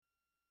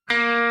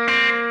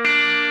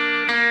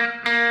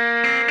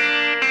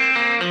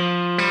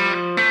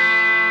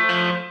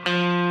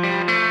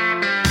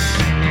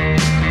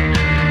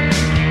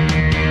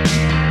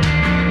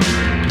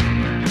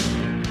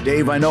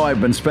Dave, I know I've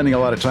been spending a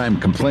lot of time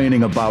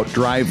complaining about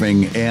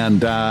driving,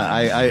 and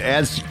I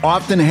as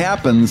often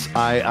happens,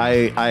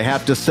 I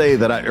have to say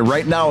that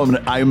right now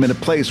I'm in a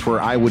place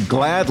where I would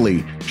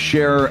gladly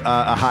share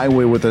a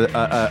highway with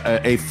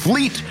a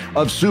fleet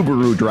of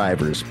Subaru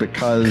drivers,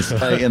 because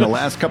in the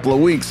last couple of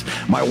weeks,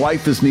 my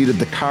wife has needed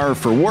the car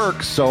for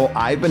work, so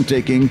I've been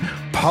taking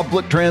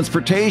public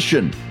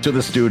transportation to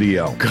the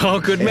studio. Oh,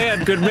 good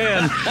man, good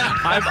man.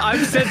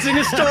 I'm sensing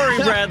a story,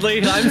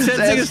 Bradley. I'm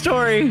sensing a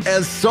story.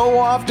 As so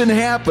often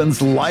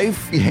happens,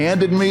 life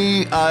handed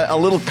me a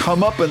little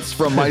comeuppance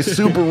from my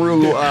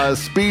Subaru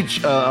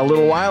speech a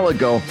little while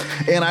ago,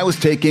 and I was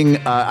taking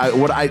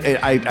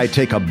I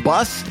take a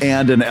bus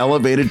and an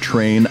elevated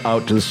train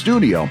out to the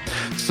studio.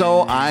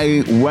 So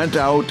I went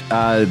out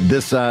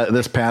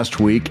this past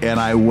week,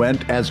 and I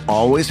went, as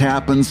always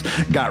happens,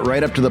 got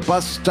right up to the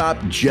bus stop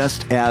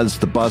just as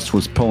the bus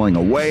was pulling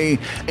away,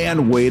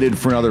 and waited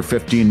for another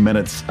 15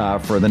 minutes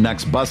for the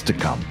next bus to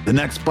come. The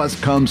next bus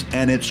comes,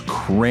 and it's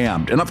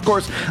crammed. And of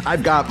course,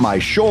 I've got my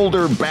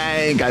shoulder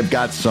bag. I've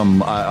got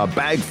a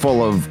bag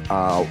full of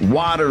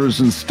waters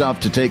and stuff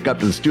to take up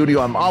to the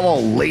studio. I'm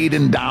all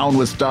laden down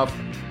with stuff.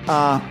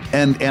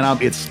 And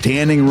it's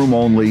standing room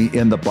only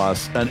in the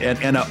bus,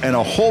 and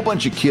a whole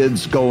bunch of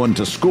kids going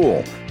to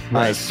school.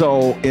 Right.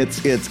 So you're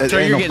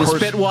getting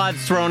spit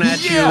wads thrown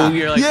at you.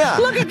 You're like,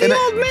 look at the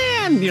old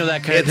man. You know,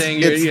 that kind of thing.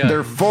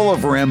 They're full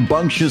of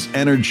rambunctious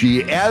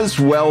energy,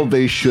 as well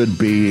they should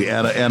be.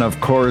 And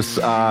of course,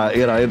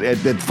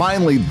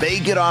 finally they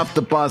get off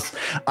the bus.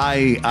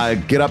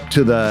 I get up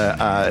to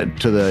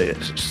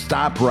the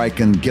stop where I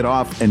can get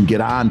off and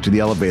get on to the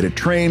elevated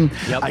train.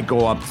 Yep. I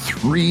go up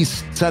 3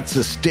 sets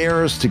of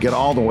stairs to get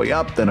all the way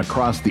up, then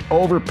across the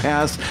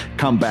overpass,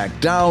 come back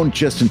down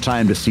just in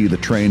time to see the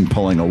train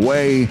pulling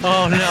away.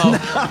 Oh, no.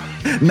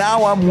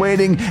 Now I'm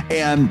waiting,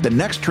 and the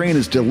next train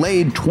is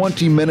delayed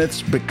 20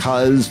 minutes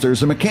because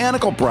there's a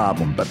mechanical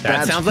problem. But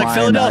that sounds fine. like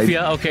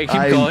Philadelphia. Okay,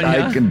 keep going.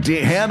 I can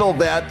handle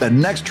that. The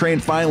next train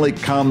finally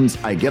comes.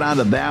 I get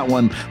onto that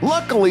one.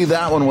 Luckily,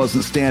 that one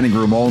wasn't standing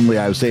room only.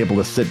 I was able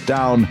to sit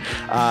down,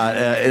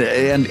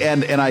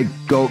 and I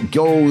go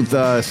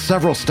the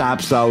several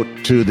stops out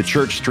to the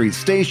Church Street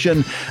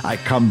station. I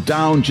come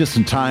down just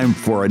in time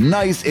for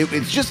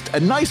it's just a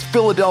nice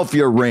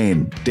Philadelphia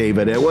rain,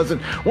 David. It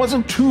wasn't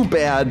too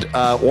bad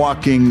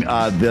walking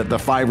the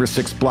 5 or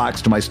 6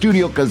 blocks to my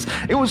studio, because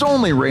it was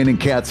only raining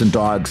cats and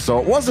dogs, so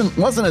it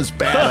wasn't as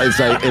bad as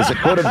it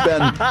could have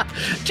been.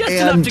 Just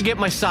enough to get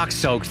my socks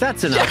soaked.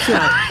 That's enough.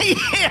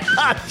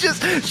 Yeah,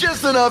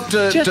 just enough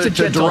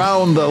to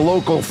drown the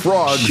local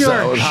frogs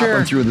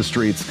hopping through the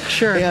streets.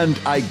 Sure. And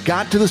I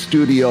got to the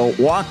studio,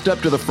 walked up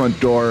to the front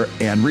door,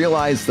 and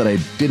realized that I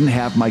didn't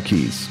have my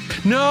keys.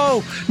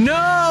 No.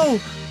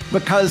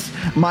 Because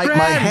my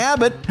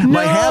habit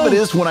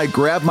is, when I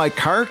grab my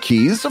car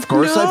keys, of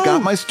course, I've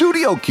got my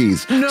studio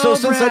keys. So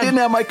since I didn't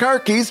have my car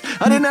keys,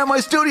 I didn't have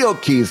my studio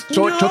keys.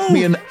 So it took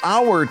me an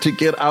hour to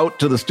get out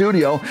to the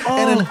studio,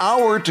 and an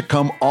hour to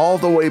come all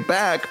the way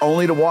back,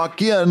 only to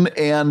walk in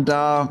and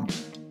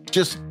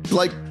just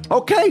like,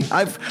 okay,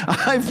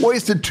 I've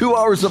wasted 2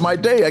 hours of my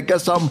day. I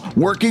guess I'm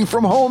working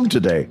from home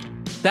today.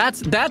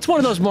 That's one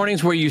of those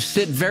mornings where you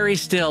sit very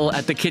still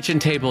at the kitchen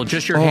table,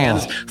 just your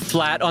hands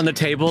flat on the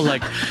table,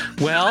 like,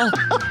 well,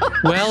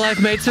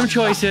 I've made some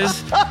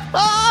choices.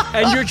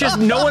 And you're just,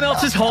 no one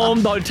else is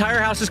home. The entire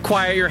house is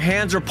quiet. Your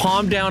hands are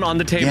palmed down on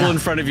the table in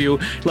front of you,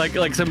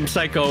 like some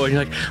psycho. And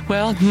you're like,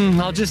 well,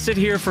 I'll just sit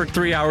here for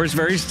 3 hours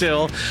very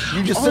still.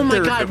 You just oh my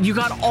God, you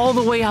got all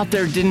the way out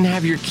there, didn't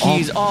have your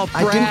keys. Brad.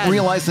 I didn't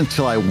realize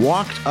until I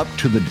walked up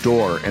to the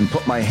door and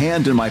put my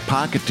hand in my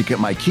pocket to get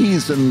my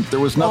keys, and there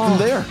was nothing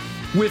there.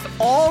 With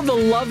all the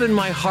love in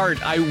my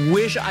heart, I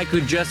wish I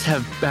could just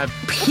have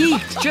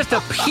peeked, just a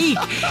peek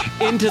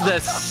into the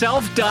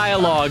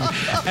self-dialogue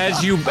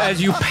as you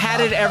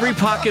patted every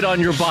pocket on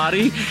your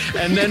body,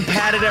 and then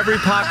patted every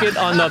pocket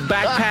on the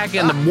backpack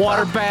and the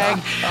water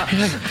bag.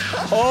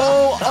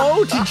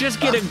 To just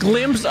get a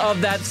glimpse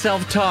of that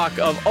self-talk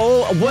of,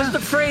 was the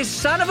phrase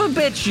 "son of a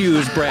bitch"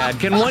 used, Brad?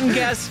 Can one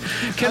guess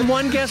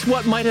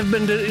what might have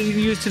been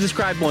used to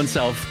describe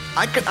oneself?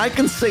 I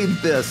can say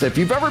this: if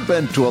you've ever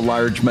been to a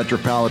large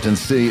metropolitan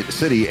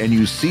city and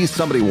you see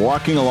somebody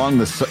walking along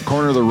the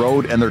corner of the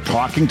road and they're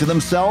talking to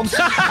themselves,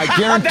 I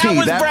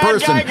guarantee that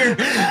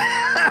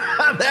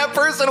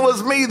person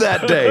was me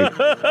that day.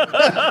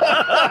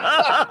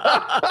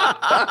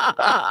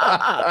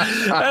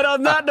 And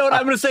on that note,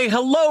 I'm going to say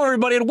hello,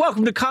 everybody, and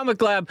welcome to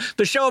Comic Lab,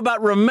 the show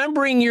about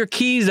remembering your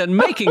keys and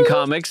making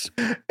comics.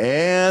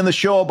 And the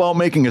show about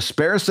making a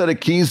spare set of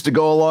keys to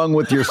go along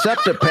with your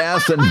SEPTA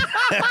pass, and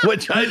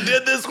which I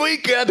did this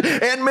weekend,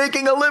 and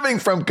making a living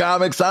from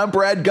comics. I'm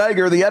Brad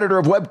Geiger, the editor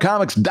of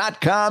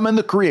webcomics.com and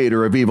the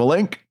creator of Evil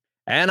Inc.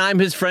 And I'm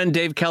his friend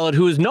Dave Kellett,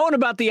 who has known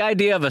about the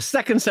idea of a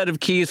second set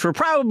of keys for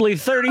probably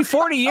 30,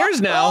 40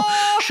 years now.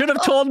 Should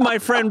have told my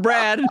friend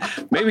Brad.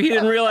 Maybe he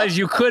didn't realize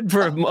you could,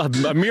 for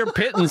a mere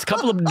pittance,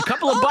 couple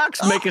of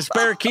bucks, make a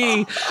spare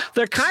key.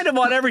 They're kind of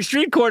on every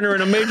street corner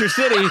in a major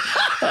city.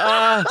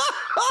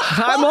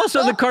 I'm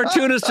also the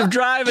cartoonist of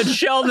Drive and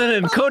Sheldon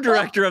and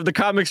co-director of the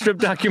comic strip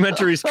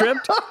documentary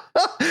Stripped.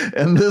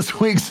 And this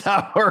week's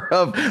hour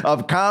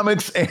of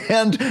comics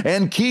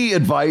and key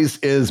advice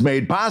is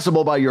made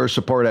possible by your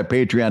support at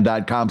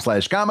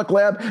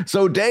patreon.com/comiclab.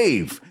 So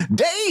Dave,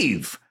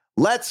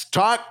 let's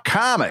talk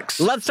comics.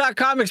 Let's talk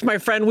comics, my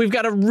friend. We've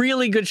got a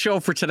really good show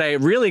for today.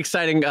 Really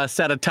exciting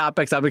set of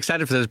topics. I'm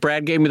excited for this.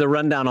 Brad gave me the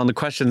rundown on the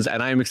questions,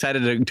 and I am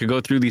excited to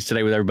go through these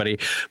today with everybody.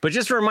 But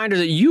just a reminder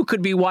that you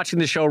could be watching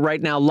the show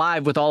right now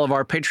live with all of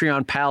our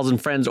Patreon pals and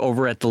friends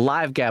over at the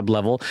Live Gab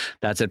level.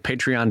 That's at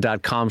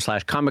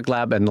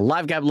patreon.com/comiclab. And the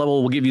Live Gab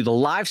level will give you the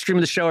live stream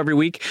of the show every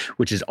week,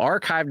 which is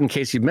archived in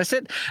case you miss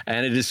it.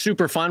 And it is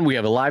super fun. We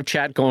have a live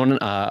chat going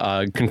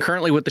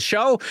concurrently with the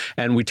show,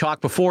 and we talk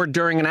before,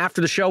 during, and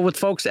after the show with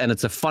folks, and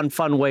it's a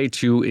fun way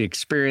to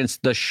experience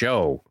the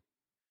show.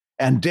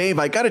 And Dave,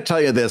 I got to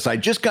tell you this. I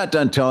just got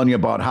done telling you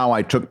about how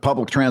I took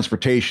public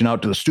transportation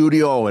out to the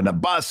studio and a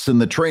bus and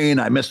the train.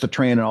 I missed the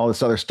train and all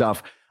this other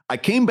stuff. I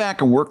came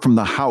back and worked from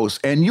the house,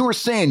 and you were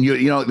saying,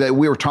 you know, that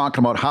we were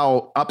talking about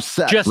how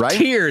upset,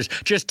 right?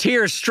 Just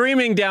tears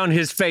streaming down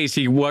his face.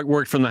 He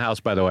worked from the house,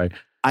 by the way.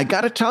 I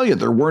got to tell you,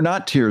 there were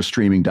not tears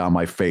streaming down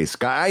my face.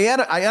 I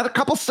had a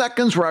couple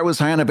seconds where I was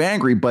kind of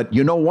angry, but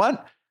you know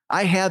what?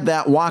 I had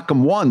that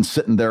Wacom One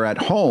sitting there at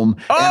home,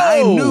 and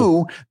I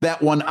knew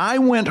that when I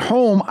went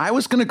home, I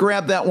was going to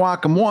grab that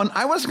Wacom One.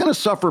 I wasn't going to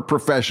suffer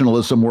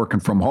professionalism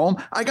working from home.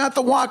 I got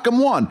the Wacom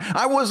One.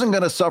 I wasn't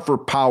going to suffer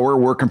power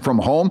working from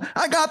home.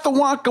 I got the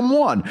Wacom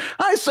One.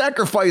 I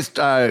sacrificed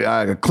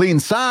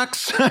clean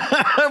socks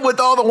with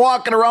all the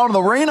walking around in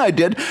the rain I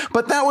did,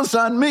 but that was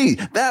on me.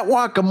 That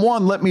Wacom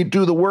One let me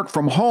do the work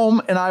from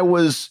home, and I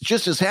was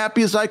just as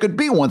happy as I could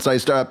be once I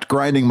stopped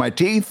grinding my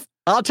teeth.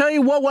 I'll tell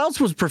you what else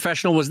was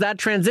professional was that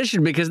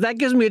transition, because that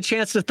gives me a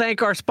chance to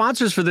thank our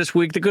sponsors for this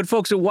week, the good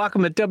folks at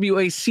Wacom at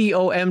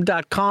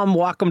Wacom.com,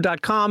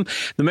 Wacom.com,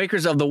 the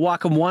makers of the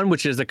Wacom One,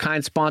 which is the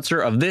kind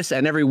sponsor of this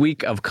and every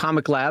week of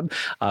Comic Lab,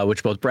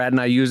 which both Brad and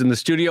I use in the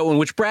studio, and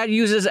which Brad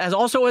uses as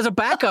a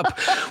backup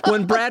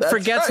when Brad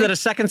forgets that a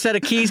second set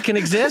of keys can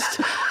exist.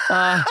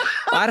 I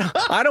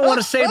don't want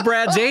to say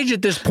Brad's age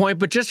at this point,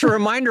 but just a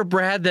reminder,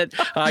 Brad, that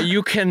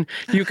you can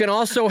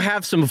also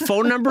have some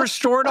phone numbers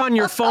stored on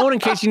your phone in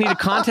case you need to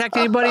contact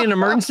anybody in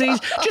emergencies.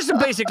 Just some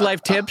basic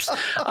life tips.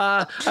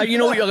 A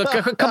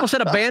couple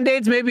set of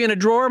Band-Aids maybe in a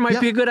drawer might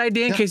be a good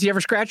idea in case you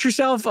ever scratch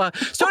yourself.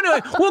 So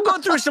anyway, we'll go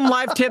through some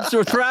live tips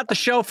throughout the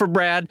show for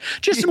Brad.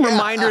 Just some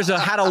reminders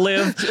of how to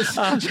live. Just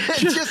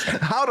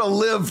how to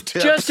live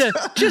tips.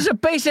 Just a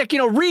basic,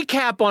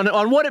 recap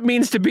on what it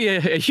means to be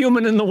a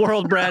human in the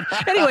world, Brad.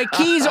 Anyway,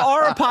 keys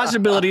are a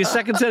possibility. A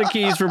second set of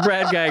keys for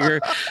Brad Geiger.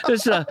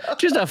 Just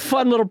a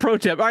fun little pro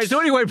tip. All right, so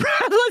anyway,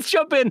 Brad, let's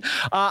jump in.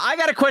 I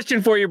got a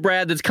question for you,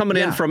 Brad, that's coming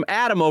in from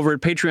Adam over at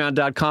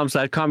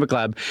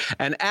patreon.com/comiclab.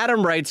 And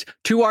Adam writes,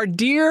 to our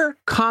dear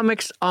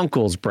comics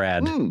uncles,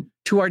 Brad.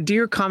 To our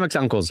dear comics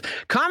uncles,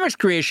 comics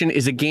creation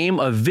is a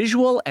game of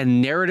visual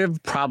and narrative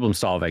problem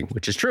solving,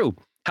 which is true.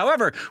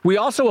 However, we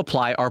also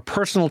apply our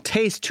personal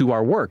taste to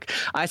our work.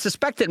 I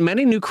suspect that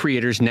many new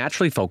creators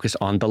naturally focus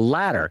on the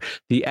latter,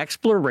 the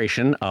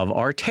exploration of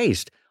our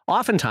taste,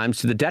 oftentimes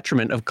to the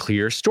detriment of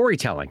clear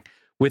storytelling.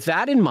 With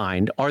that in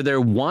mind, are there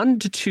 1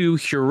 to 2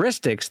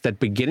 heuristics that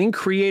beginning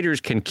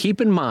creators can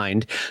keep in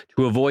mind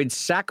to avoid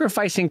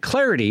sacrificing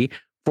clarity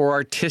for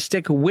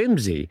artistic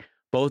whimsy,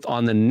 both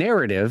on the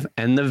narrative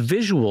and the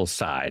visual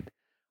side?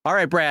 All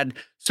right, Brad.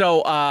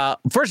 So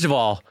first of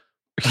all,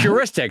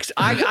 heuristics.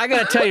 I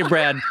got to tell you,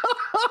 Brad,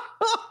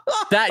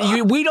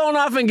 that we don't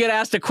often get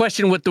asked a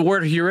question with the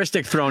word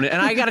heuristic thrown in.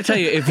 And I got to tell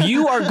you, if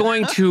you're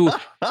going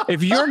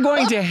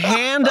to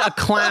hand a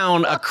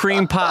clown a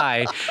cream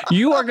pie,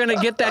 you are going to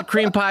get that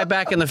cream pie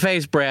back in the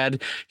face,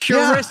 Brad.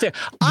 Heuristic.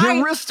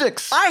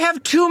 Heuristics. I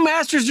have 2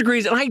 master's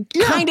degrees, and I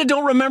kind of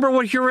don't remember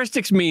what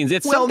heuristics means.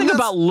 It's something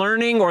about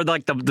learning, or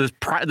like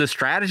the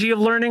strategy of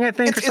learning, I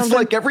think. It's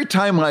like every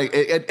time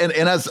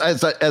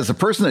as a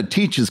person that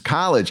teaches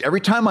college,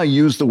 every time I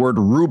use the word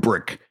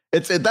rubric,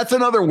 that's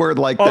another word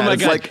like that. Oh my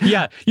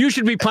God! You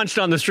should be punched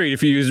on the street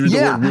if you use the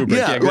word rubric.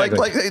 Yeah,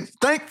 exactly.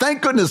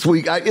 Thank goodness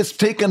it's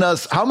taken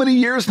us how many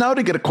years now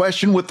to get a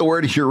question with the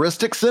word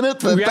heuristics in it?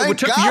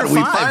 Thank God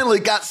we finally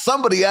got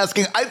somebody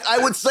asking. I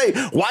would say,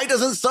 why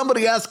doesn't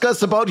somebody ask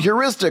us about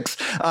heuristics?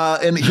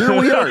 And here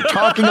we are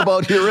talking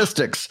about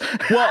heuristics.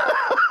 Well,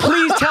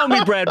 please tell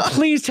me, Brad.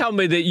 Please tell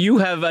me that you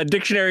have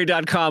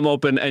dictionary.com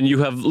open and you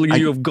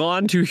have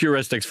gone to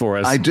heuristics for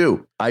us. I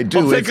do. Oh, I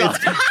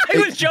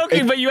was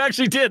joking, but you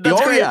actually did.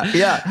 That's great.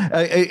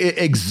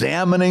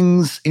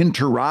 Examinings,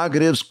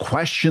 interrogatives,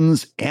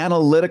 questions,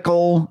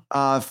 analytical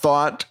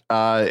thought.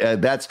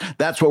 That's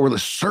what we're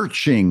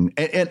searching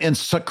and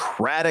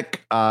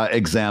Socratic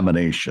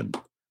examination.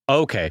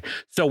 Okay.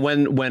 So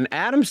when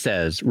Adam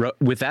says,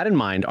 with that in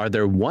mind, are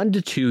there 1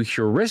 to 2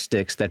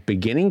 heuristics that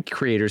beginning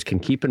creators can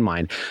keep in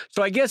mind?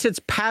 So I guess it's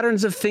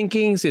patterns of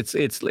thinkings.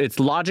 It's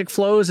logic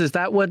flows. Is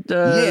that what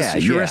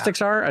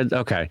heuristics are?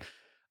 Okay.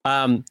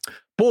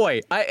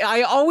 Boy,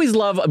 I always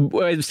love,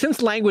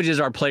 since language is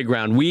our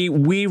playground,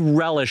 we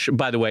relish,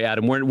 by the way,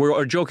 Adam,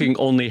 we're joking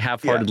only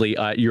half-heartedly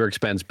at your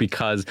expense,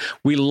 because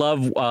we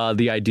love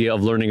the idea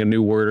of learning a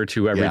new word or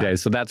two every day.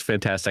 So that's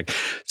fantastic.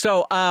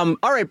 So, all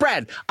right,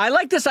 Brad, I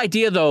like this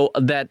idea, though,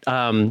 that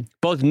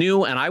both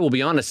new and, I will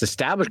be honest,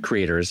 established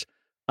creators,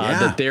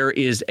 that there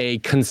is a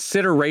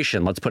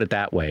consideration, let's put it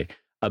that way,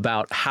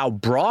 about how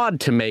broad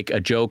to make a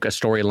joke, a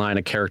storyline,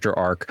 a character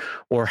arc,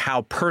 or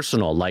how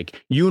personal.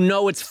 Like,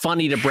 it's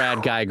funny to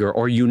Brad Geiger,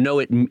 or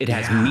it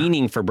has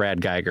meaning for Brad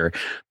Geiger.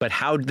 But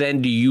how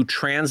then do you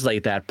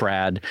translate that,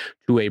 Brad,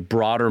 to a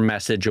broader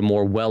message, a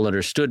more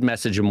well-understood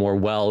message, a more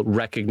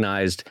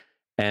well-recognized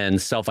and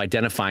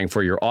self-identifying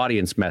for your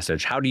audience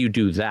message? How do you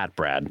do that,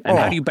 Brad? And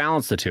how do you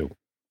balance the two?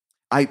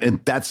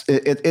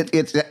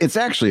 It's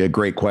actually a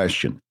great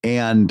question,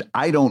 and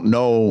I don't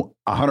know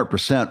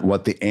 100%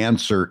 what the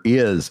answer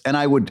is. And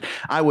I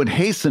would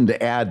hasten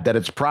to add that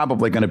it's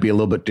probably going to be a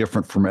little bit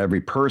different from every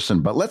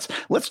person. But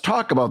let's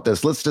talk about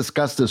this. Let's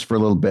discuss this for a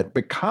little bit,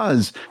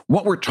 because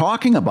what we're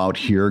talking about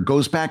here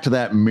goes back to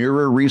that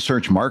mirror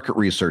research, market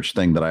research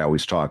thing that I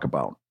always talk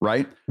about,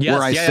 right? Yes,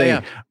 where I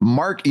say,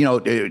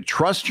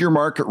 trust your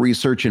market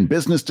research in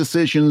business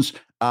decisions.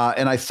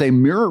 And I say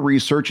mirror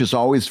research is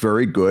always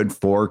very good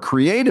for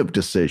creative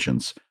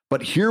decisions.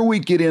 But here we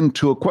get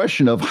into a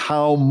question of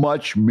how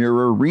much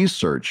mirror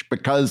research,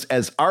 because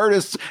as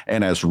artists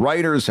and as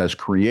writers, as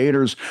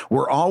creators,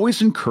 we're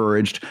always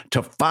encouraged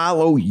to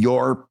follow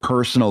your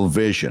personal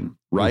vision,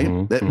 right?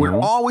 We're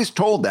always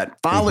told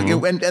that. Follow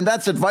you, and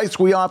that's advice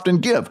we often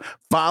give.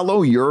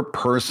 Follow your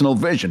personal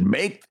vision.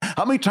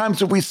 How many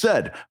times have we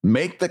said,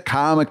 make the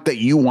comic that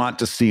you want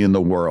to see in the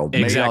world?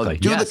 Exactly.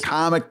 Do the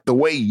comic the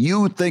way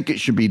you think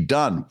it should be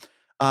done.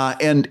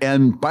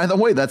 And by the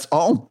way, that's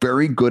all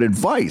very good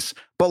advice.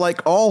 But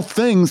like all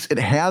things, it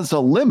has a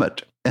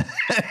limit.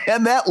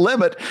 And that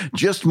limit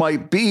just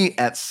might be,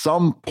 at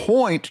some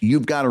point,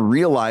 you've got to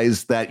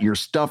realize that your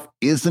stuff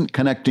isn't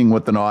connecting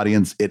with an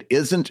audience. It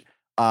isn't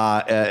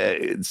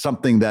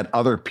something that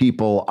other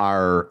people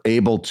are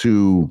able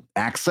to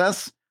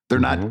access. They're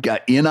not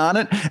in on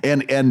it.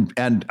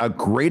 And a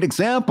great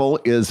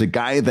example is a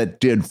guy that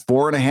did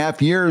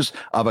 4.5 years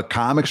of a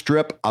comic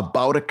strip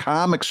about a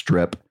comic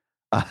strip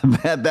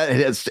that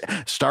has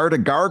starred a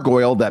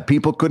gargoyle that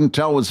people couldn't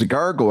tell was a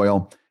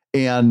gargoyle.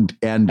 And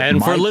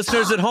for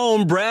listeners at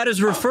home, Brad is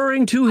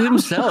referring to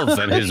himself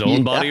and his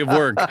own body of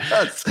work.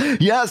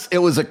 Yes, it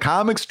was a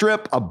comic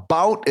strip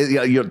about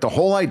the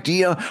whole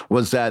idea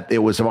was that it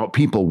was about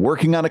people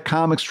working on a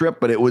comic strip,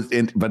 but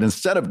but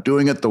instead of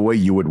doing it the way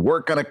you would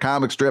work on a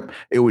comic strip,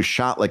 it was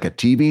shot like a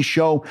TV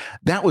show.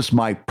 That was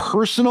my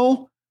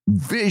personal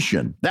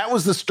vision. That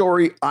was the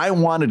story I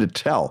wanted to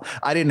tell.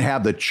 I didn't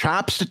have the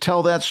chops to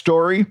tell that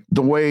story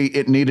the way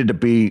it needed to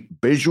be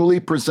visually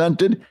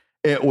presented.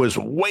 It was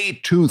way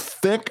too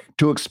thick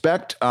to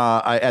expect.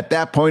 At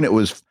that point, it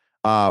was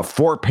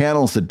 4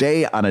 panels a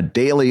day on a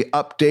daily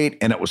update,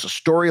 and it was a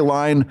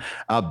storyline.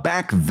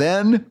 Back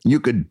then, you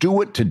could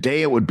do it.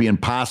 Today, it would be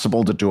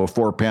impossible to do a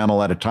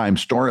 4-panel at a time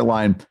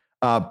storyline.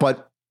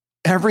 But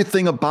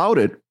everything about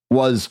it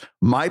was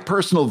my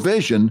personal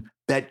vision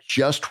that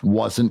just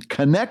wasn't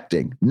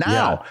connecting.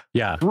 Now,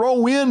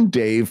 throw in,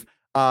 Dave,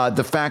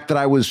 the fact that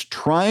I was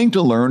trying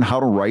to learn how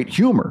to write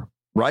humor,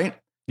 right?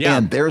 Yeah.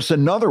 And there's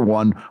another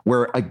one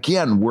where,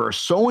 again, we're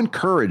so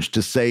encouraged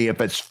to say, if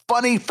it's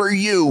funny for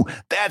you,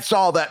 that's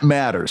all that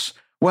matters.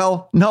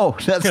 Well, no,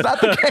 that's not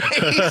the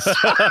case.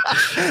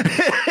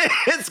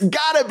 It's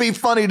got to be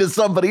funny to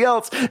somebody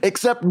else,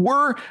 except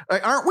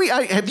aren't we?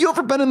 Have you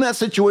ever been in that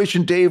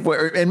situation, Dave,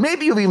 where, and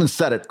maybe you've even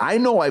said it. I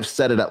know I've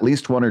said it at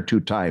least 1 or 2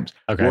 times,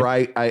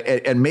 where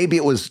and maybe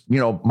it was,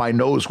 my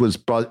nose was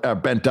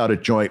bent out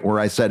of joint, where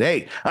I said,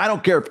 hey, I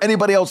don't care if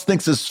anybody else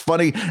thinks it's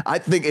funny. I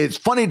think it's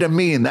funny to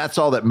me, and that's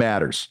all that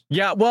matters.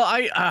 Yeah, well,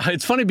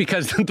 it's funny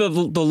because the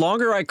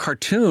longer I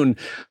cartoon,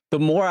 the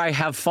more I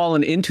have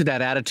fallen into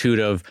that attitude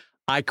of,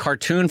 I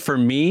cartoon for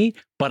me,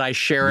 but I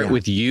share it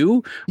with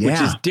you, which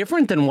is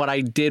different than what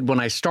I did when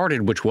I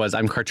started, which was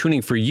I'm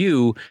cartooning for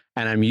you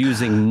and I'm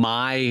using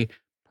my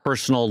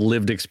personal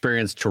lived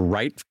experience to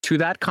write to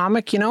that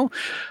comic,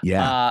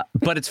 Yeah.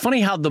 But it's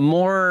funny how the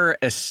more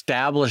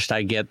established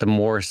I get, the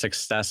more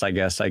success I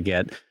guess I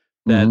get.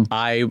 That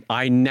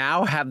I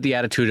now have the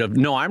attitude of,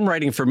 no, I'm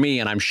writing for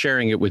me and I'm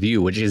sharing it with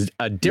you, which is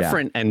a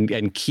different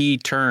and key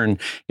turn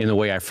in the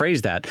way I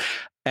phrase that.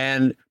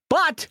 And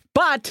but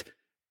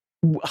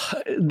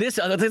this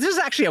is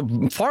actually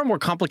a far more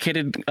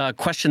complicated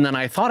question than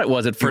I thought it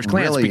was at first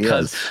glance, really,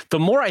 because the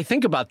more I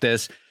think about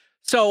this,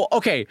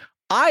 I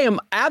am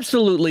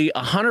absolutely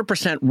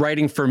 100%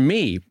 writing for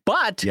me,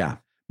 but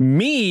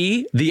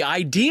me, the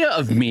idea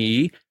of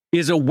me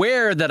is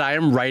aware that I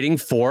am writing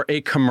for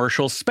a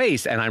commercial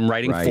space and I'm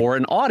writing for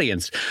an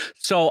audience.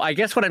 So I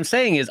guess what I'm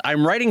saying is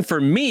I'm writing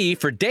for me,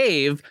 for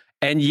Dave,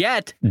 and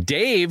yet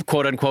Dave,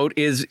 quote unquote,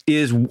 is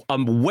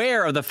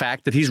aware of the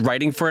fact that he's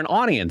writing for an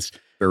audience.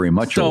 Very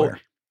much aware.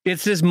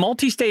 It's this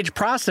multi-stage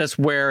process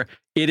where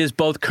it is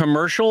both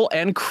commercial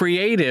and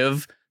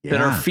creative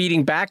that are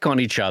feeding back on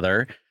each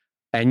other.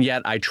 And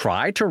yet I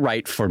try to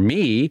write for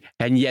me,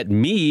 and yet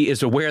me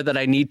is aware that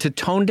I need to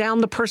tone down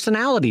the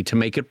personality to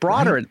make it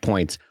broader at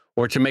points,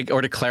 or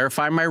to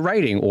clarify my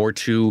writing, or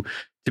to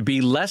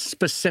be less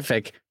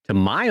specific to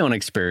my own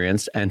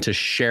experience and to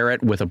share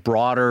it with a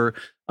broader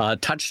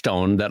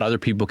touchstone that other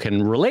people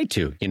can relate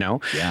to, you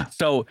know? Yeah.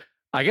 So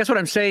I guess what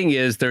I'm saying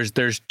is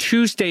there's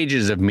two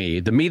stages of me,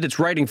 the me that's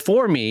writing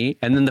for me,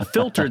 and then the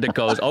filter that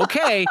goes,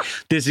 okay,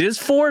 this is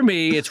for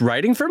me, it's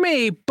writing for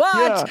me,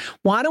 but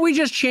why don't we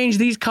just change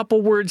these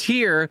couple words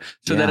here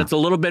so that it's a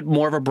little bit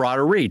more of a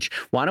broader reach?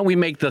 Why don't we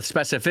make the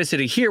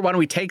specificity here? Why don't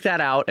we take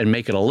that out and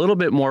make it a little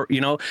bit more,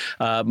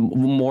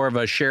 more of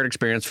a shared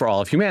experience for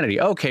all of humanity?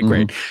 Okay,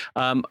 great.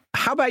 How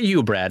about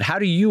you, Brad? How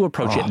do you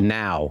approach it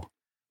now?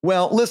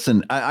 Well,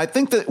 listen, I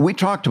think that we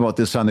talked about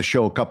this on the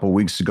show a couple of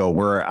weeks ago,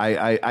 where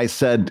I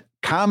said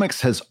comics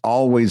has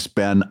always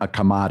been a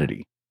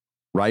commodity,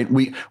 right?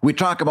 We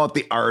talk about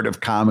the art of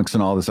comics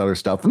and all this other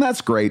stuff, and that's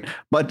great.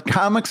 But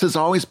comics has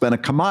always been a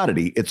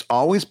commodity. It's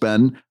always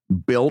been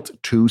built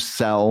to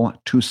sell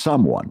to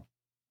someone,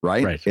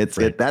 right?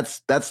 That's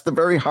the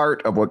very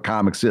heart of what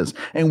comics is,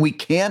 and we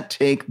can't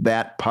take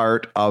that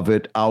part of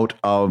it out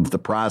of the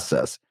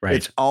process.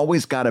 It's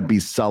always got to be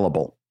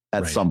sellable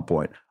at some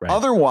point.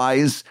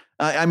 Otherwise,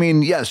 I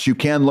mean, yes, you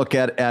can look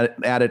at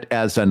it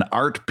as an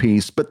art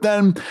piece, but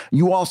then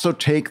you also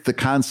take the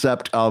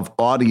concept of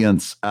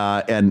audience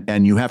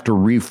and you have to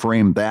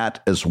reframe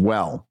that as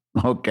well.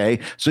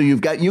 Okay, so you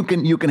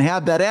can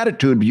have that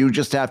attitude, but you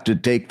just have to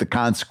take the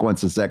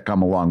consequences that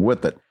come along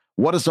with it.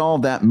 What does all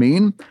that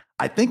mean?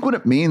 I think what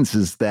it means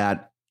is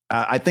that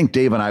I think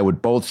Dave and I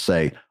would both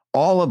say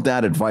all of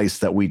that advice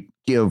that we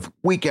give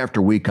week after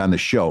week on the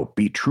show,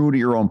 be true to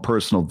your own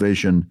personal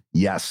vision.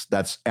 Yes,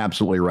 that's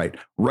absolutely right.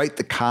 Write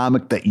the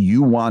comic that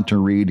you want to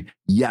read.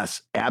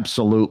 Yes,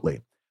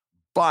 absolutely.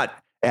 But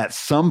at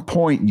some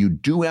point, you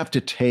do have to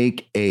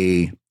take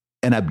an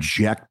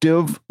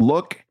objective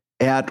look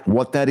at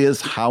what that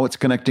is, how it's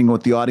connecting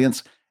with the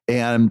audience.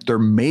 And there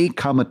may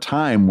come a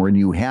time when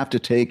you have to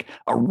take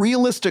a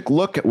realistic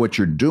look at what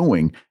you're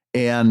doing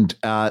and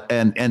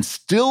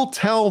still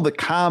tell the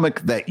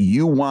comic that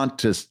you want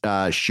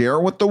to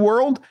share with the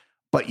world,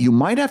 but you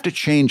might have to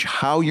change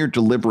how you're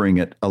delivering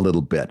it a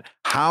little bit,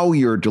 how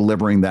you're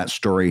delivering that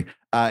story.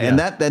 And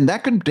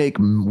that could take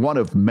one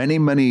of many,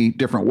 many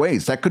different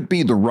ways. That could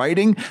be the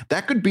writing,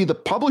 that could be the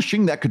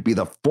publishing, that could be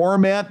the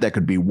format, that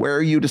could be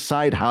where you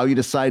decide, how you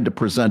decide to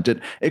present it.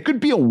 It could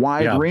be a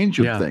wide range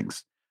of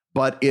things.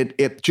 But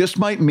it just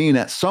might mean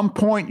at some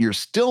point you're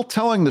still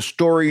telling the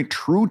story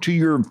true to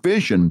your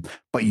vision,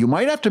 but you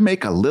might have to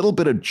make a little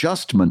bit of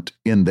adjustment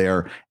in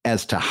there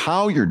as to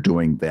how you're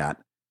doing that.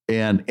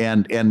 And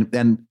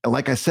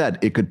like I said,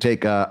 it could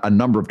take a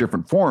number of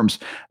different forms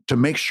to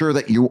make sure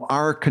that you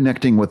are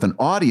connecting with an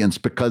audience,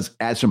 because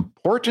as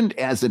important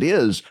as it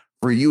is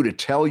for you to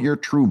tell your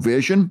true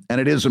vision, and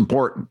it is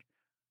important,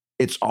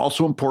 it's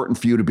also important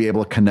for you to be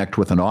able to connect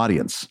with an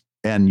audience.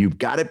 And you've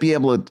got to be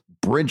able to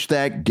bridge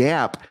that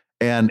gap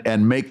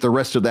and make the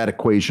rest of that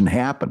equation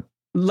happen.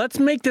 Let's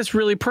make this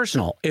really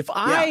personal.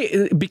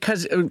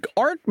 Because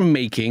art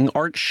making,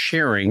 art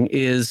sharing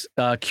is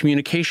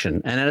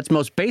communication. And at its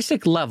most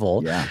basic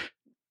level,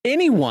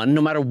 anyone,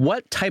 no matter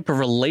what type of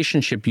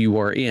relationship you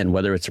are in,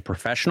 whether it's a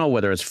professional,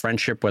 whether it's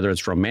friendship, whether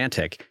it's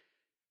romantic,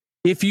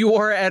 if you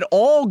are at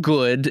all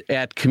good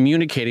at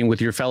communicating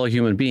with your fellow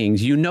human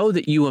beings, you know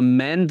that you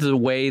amend the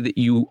way that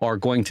you are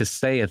going to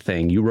say a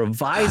thing. You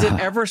revise it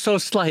ever so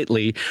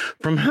slightly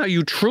from how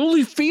you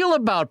truly feel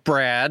about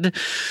Brad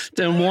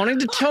and wanting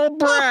to tell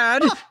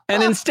Brad.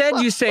 And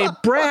instead you say,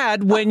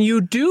 Brad, when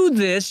you do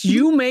this,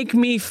 you make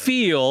me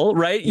feel,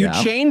 right? You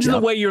change the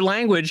way your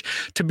language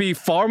to be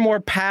far more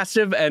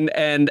passive and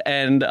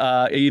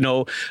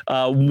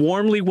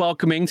warmly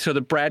welcoming, so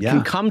that Brad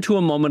can come to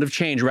a moment of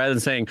change rather than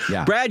saying,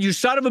 Brad, you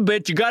son of a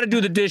bitch, you got to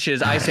do the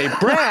dishes. I say,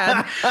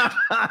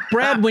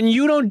 Brad, when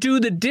you don't do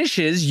the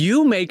dishes,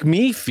 you make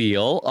me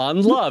feel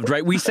unloved,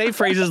 right? We say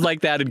phrases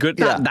like that, and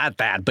not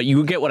that, but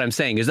you get what I'm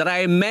saying, is that I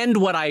amend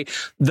what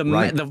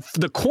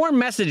the core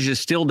message is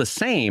still the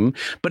same,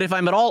 but if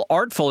I'm at all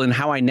artful in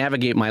how I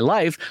navigate my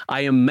life,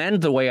 I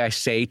amend the way I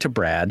say to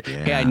Brad,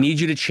 hey, I need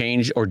you to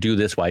change or do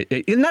this way.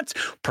 And that's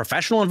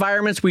professional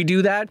environments, we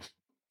do that.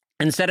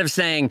 Instead of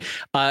saying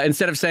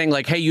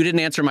like, hey, you didn't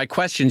answer my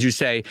questions, you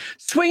say,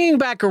 swinging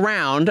back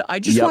around, I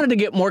just wanted to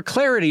get more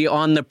clarity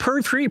on the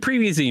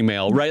previous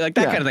email, right? Like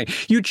that kind of thing.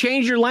 You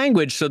change your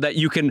language so that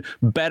you can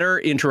better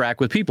interact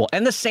with people.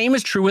 And the same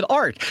is true with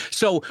art.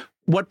 So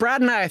what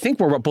Brad and I think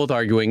we're both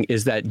arguing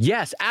is that,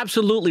 yes,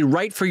 absolutely,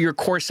 write for your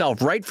core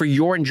self, write for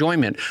your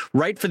enjoyment,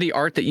 write for the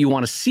art that you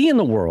want to see in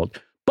the world.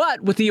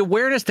 But with the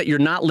awareness that you're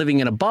not living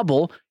in a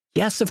bubble,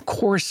 yes, of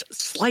course,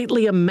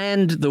 slightly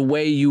amend the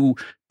way you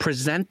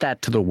present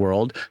that to the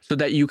world so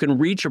that you can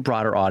reach a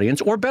broader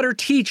audience, or better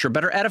teach, or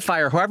better edify,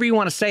 or however you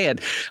want to say it,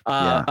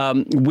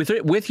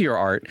 with your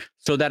art,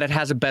 so that it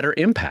has a better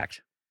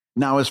impact.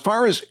 Now, as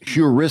far as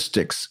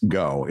heuristics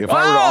go, if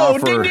I were to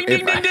offer... ding, ding,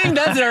 ding, ding, ding.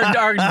 That's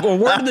our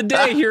word of the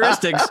day,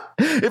 heuristics.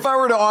 If I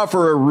were to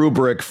offer a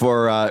rubric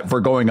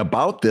for going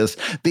about this,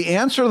 the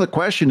answer to the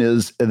question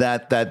is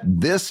that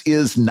this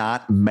is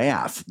not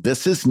math.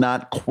 This is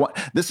not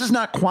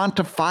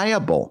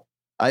quantifiable.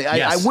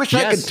 I wish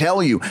I could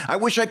tell you. I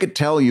wish I could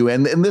tell you.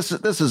 And this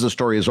is a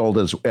story as old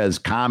as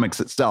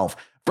comics itself.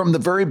 From the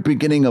very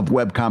beginning of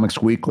Webcomics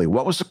Weekly,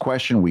 what was the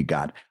question we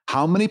got?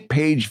 How many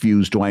page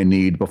views do I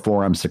need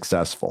before I'm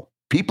successful?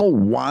 People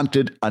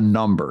wanted a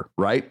number,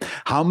 right?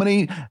 How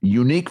many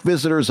unique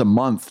visitors a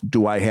month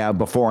do I have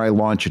before I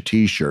launch a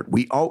t-shirt?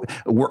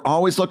 We're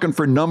always looking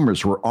for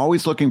numbers. We're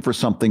always looking for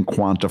something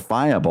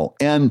quantifiable.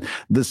 And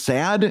the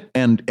sad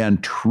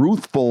and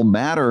truthful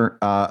matter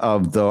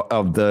of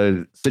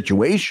the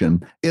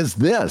situation is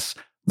this: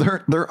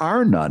 there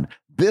are none.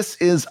 This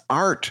is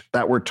art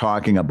that we're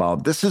talking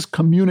about. This is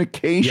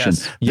communication.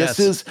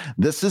 Yes.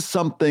 This is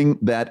something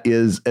that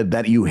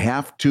you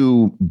have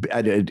to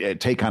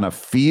take on a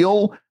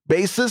feel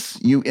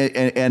basis.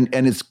 And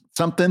it's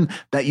something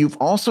that you've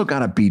also got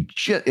to be.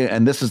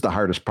 And this is the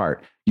hardest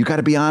part. You got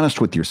to be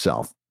honest with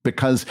yourself,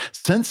 because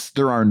since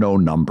there are no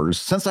numbers,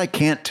 since I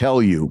can't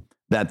tell you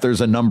that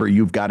there's a number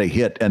you've got to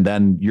hit and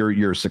then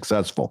you're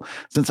successful,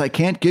 since I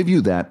can't give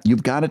you that,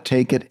 you've got to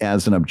take it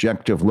as an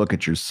objective look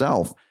at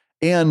yourself.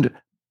 And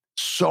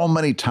so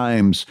many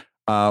times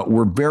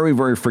we're very,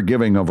 very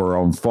forgiving of our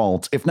own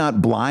faults, if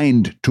not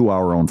blind to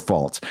our own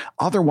faults.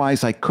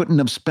 Otherwise, I couldn't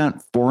have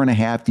spent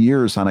 4.5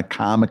 years on a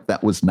comic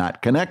that was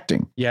not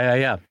connecting.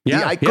 Yeah.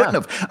 I couldn't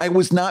have. I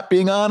was not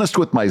being honest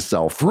with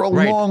myself for a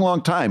long,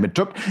 long time. It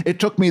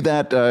took me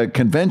that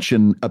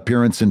convention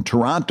appearance in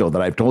Toronto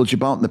that I've told you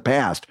about in the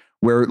past,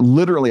 where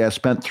literally I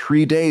spent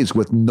 3 days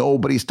with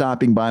nobody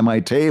stopping by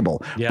my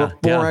table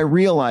before I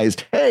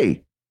realized,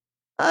 hey,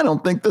 I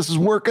don't think this is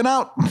working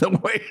out the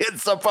way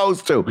it's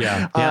supposed to.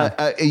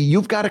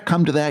 You've got to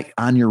come to that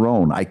on your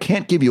own. I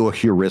can't give you a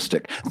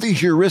heuristic. The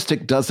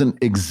heuristic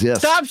doesn't exist.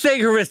 Stop saying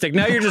heuristic.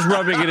 Now you're just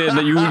rubbing it in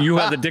that you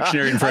have the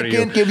dictionary in front of you.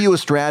 I can't give you a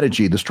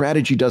strategy. The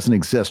strategy doesn't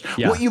exist.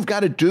 Yeah. What you've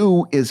got to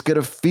do is get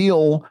a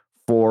feel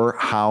for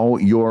how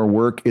your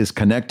work is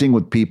connecting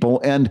with people.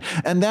 And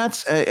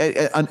that's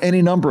on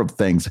any number of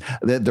things.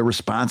 The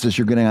responses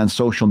you're getting on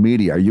social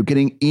media. Are you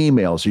getting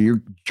emails? Are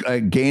you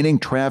gaining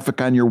traffic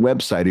on your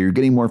website? Are you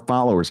getting more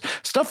followers?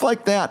 Stuff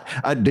like that.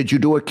 Did you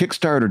do a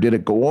Kickstarter? Did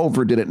it go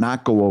over? Did it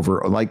not go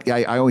over? Like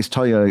I always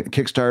tell you,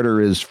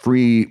 Kickstarter is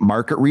free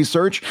market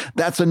research.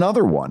 That's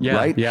another one,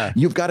 right? Yeah.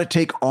 You've got to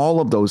take all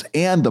of those.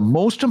 And the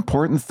most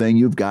important thing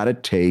you've got to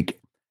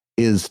take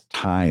is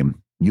time.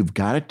 You've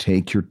got to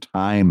take your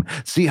time.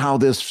 See how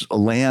this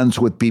lands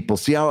with people.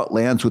 See how it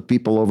lands with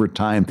people over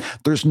time.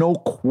 There's no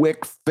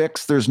quick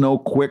fix. There's no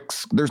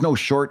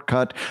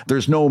shortcut.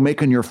 There's no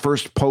making your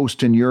first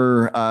post and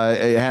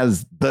it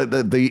has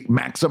the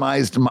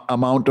maximized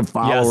amount of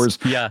followers.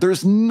 Yes, yeah.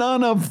 There's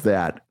none of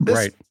that.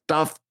 This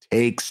stuff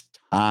takes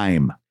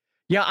time.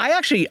 Yeah,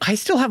 I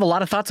still have a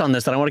lot of thoughts on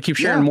this, and I want to keep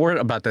sharing more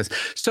about this.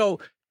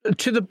 So,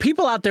 to the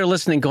people out there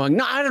listening going,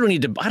 no, I don't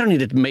need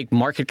to make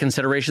market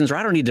considerations, or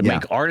I don't need to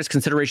make artist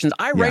considerations.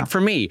 I write for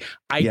me.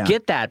 I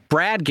get that.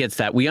 Brad gets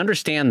that. We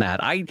understand that.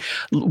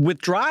 With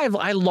Drive,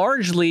 I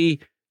largely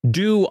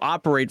do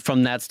operate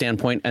from that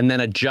standpoint and then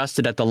adjust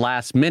it at the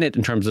last minute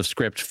in terms of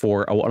script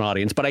for an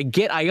audience. But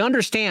I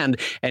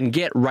understand and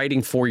get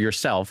writing for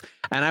yourself.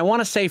 And I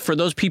want to say, for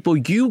those people,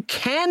 you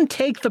can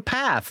take the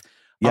path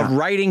of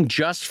writing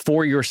just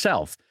for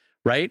yourself,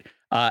 right?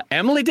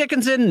 Emily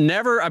Dickinson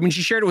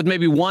she shared it with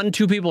maybe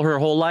 1-2 people her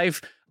whole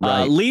life.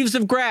 Leaves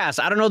of Grass.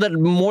 I don't know that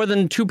more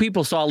than 2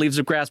 people saw Leaves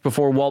of Grass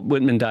before Walt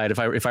Whitman died, if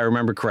I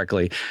remember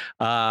correctly.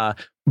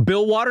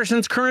 Bill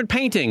Watterson's current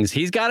paintings.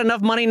 He's got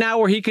enough money now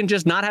where he can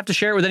just not have to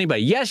share it with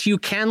anybody. Yes, you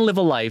can live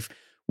a life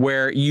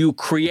where you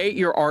create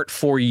your art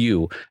for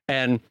you.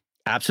 And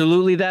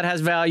absolutely that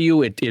has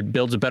value. It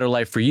builds a better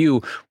life for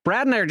you.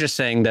 Brad and I are just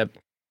saying that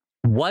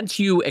once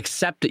you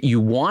accept that you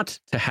want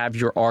to have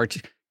your art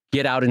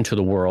get out into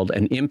the world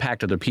and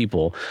impact other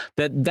people,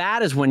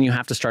 that is when you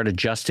have to start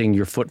adjusting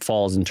your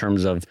footfalls in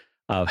terms of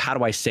how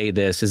do I say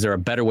this? Is there a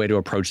better way to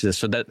approach this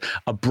so that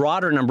a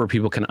broader number of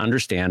people can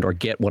understand or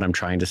get what I'm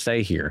trying to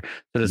say here?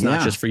 That it's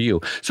not just for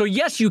you. So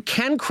yes, you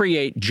can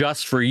create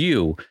just for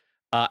you,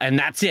 and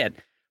that's it.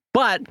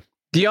 But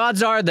the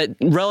odds are that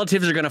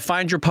relatives are going to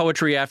find your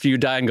poetry after you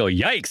die and go,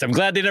 yikes, I'm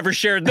glad they never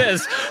shared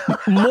this.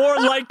 More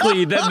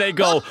likely than they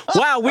go,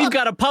 wow, we've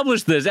got to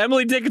publish this.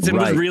 Emily Dickinson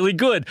was really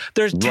good.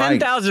 There's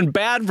 10,000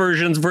 bad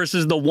versions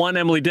versus the one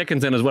Emily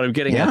Dickinson is what I'm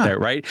getting at there,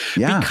 right?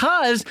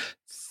 Because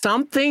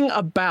something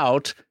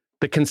about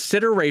the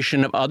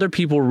consideration of other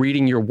people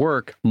reading your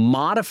work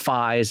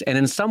modifies and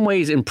in some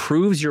ways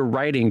improves your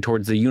writing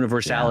towards the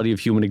universality of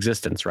human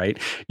existence, right?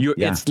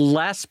 It's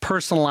less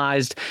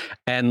personalized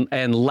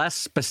and less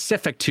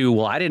specific to,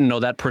 well, I didn't know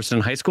that person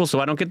in high school, so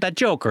I don't get that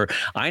joke, or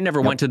I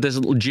never went to this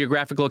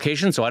geographic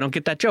location, so I don't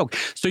get that joke.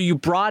 So you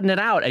broaden it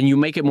out and you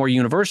make it more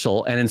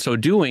universal, and in so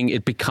doing,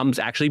 it becomes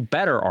actually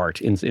better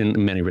art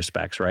in many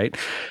respects, right?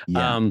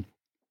 Yeah.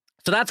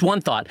 So that's one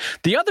thought.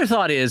 The other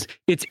thought is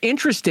it's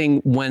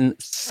interesting when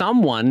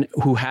someone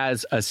who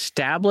has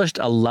established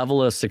a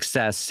level of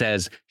success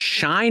says,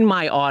 shine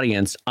my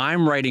audience,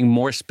 I'm writing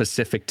more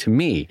specific to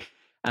me.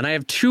 And I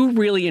have two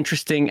really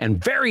interesting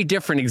and very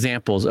different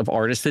examples of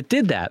artists that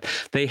did that.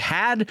 They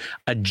had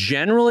a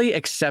generally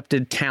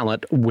accepted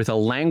talent with a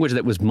language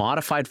that was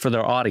modified for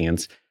their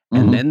audience.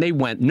 And then they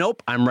went,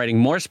 nope, I'm writing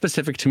more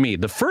specific to me.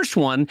 The first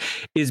one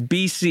is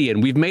BC.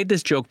 And we've made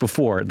this joke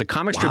before. The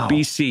comic strip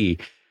BC.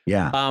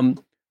 Yeah.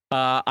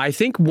 I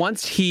think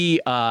once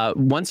he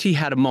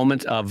had a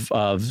moment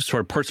of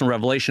sort of personal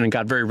revelation and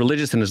got very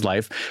religious in his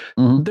life,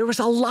 there was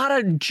a lot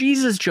of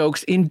Jesus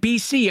jokes in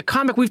BC, a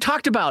comic we've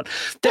talked about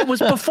that was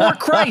before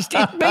Christ.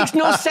 It makes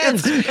no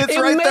sense. It's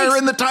right there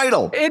in the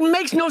title. It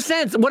makes no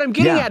sense. What I'm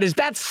getting at is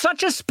that's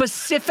such a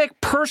specific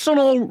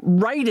personal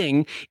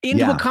writing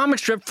into a comic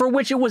strip for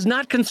which it was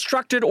not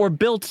constructed or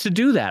built to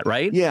do that,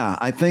 right? Yeah,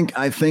 I think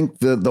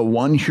the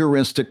one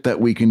heuristic that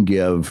we can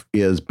give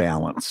is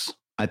balance.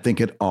 I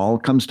think it all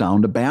comes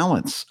down to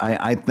balance.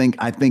 I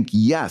think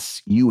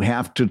yes, you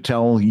have to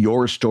tell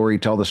your story,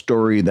 tell the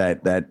story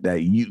that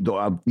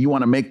you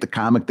want to make the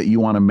comic that you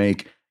want to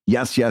make.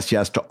 Yes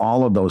to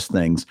all of those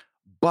things,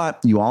 but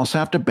you also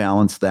have to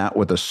balance that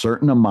with a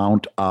certain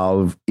amount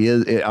of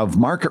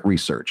market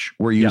research,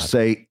 where you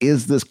say,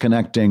 is this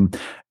connecting?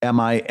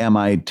 Am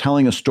I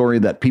telling a story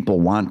that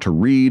people want to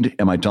read?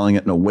 Am I telling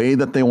it in a way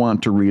that they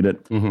want to read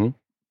it?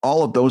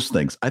 All of those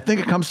things. I think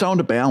it comes down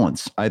to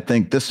balance. I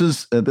think this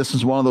is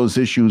one of those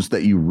issues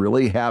that you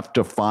really have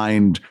to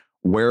find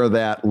where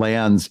that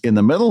lands in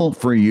the middle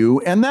for you.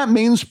 And that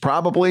means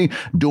probably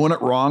doing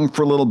it wrong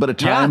for a little bit of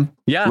time.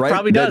 Yeah, right?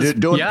 Probably does.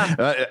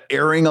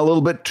 Erring a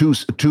little bit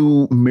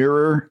too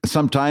mirror,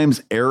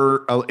 sometimes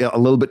error a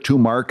little bit too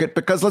market,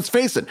 because let's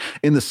face it,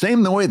 in the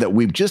same way that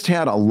we've just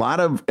had a lot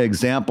of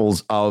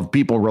examples of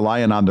people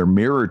relying on their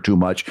mirror too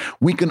much,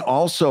 we can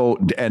also,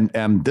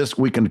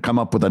 we can come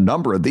up with a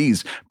number of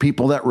these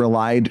people that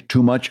relied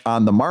too much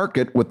on the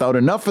market without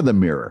enough of the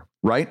mirror.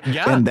 Right.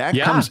 Yeah. And that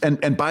comes.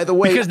 And by the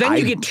way, because then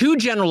you get too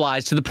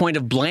generalized to the point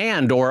of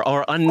bland or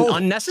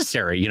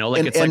unnecessary,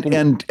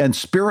 and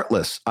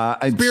spiritless.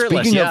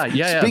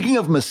 Speaking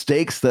of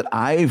mistakes that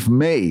I've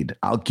made,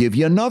 I'll give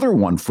you another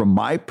one from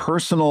my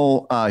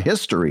personal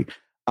history.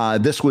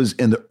 This was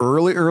in the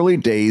early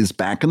days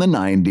back in the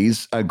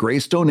 90s.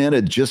 Greystone Inn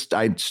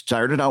I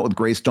started out with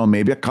Greystone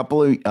maybe a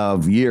couple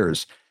of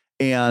years.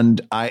 And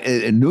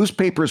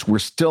newspapers were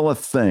still a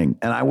thing.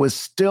 And I was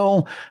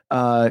still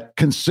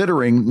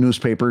considering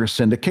newspaper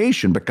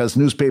syndication because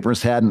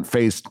newspapers hadn't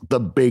faced the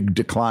big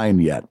decline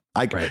yet.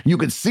 You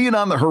could see it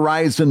on the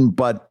horizon,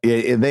 but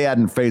they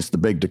hadn't faced the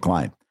big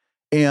decline.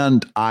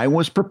 And I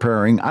was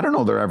preparing, I don't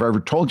know that I've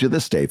ever told you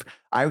this, Dave.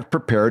 I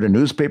prepared a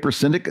newspaper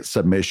syndicate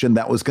submission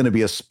that was going to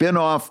be a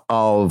spinoff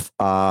of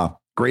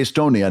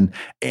Greystone Inn,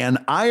 and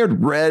I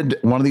had read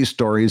one of these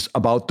stories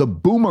about the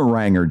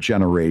boomeranger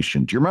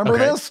generation. Do you remember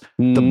this?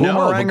 The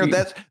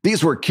boomeranger.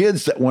 These were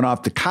kids that went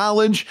off to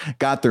college,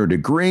 got their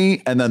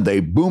degree, and then they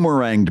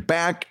boomeranged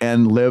back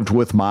and lived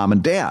with mom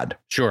and dad.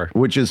 Sure.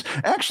 Which is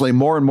actually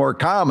more and more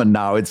common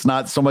now. It's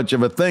not so much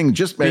of a thing.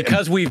 Just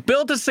because we've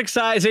built a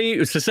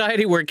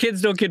society where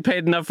kids don't get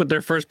paid enough with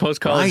their first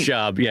post-college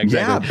job. Yeah,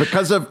 exactly.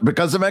 Yeah,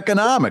 because of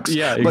economics.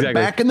 Yeah, exactly. But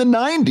back in the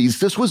 90s,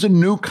 this was a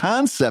new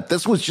concept.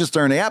 This was just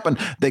starting to happen.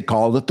 They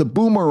called it the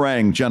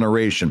boomerang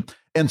generation.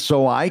 And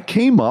so I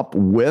came up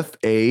with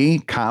a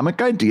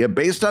comic idea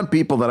based on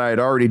people that I had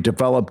already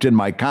developed in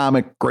my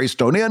comic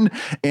Greystone Inn.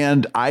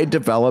 And I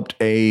developed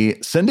a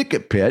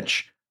syndicate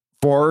pitch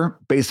for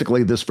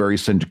basically this very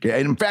syndicate.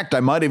 In fact, I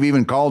might have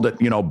even called it,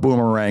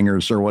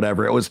 Boomerangers or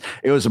whatever. It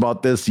was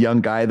about this young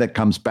guy that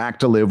comes back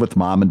to live with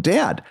mom and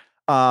dad.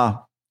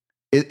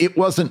 It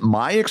wasn't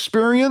my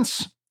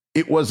experience.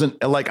 It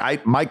wasn't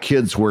like my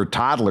kids were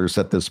toddlers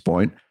at this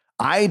point.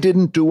 I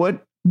didn't do it.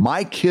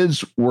 My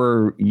kids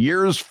were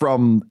years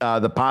from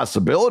the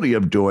possibility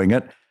of doing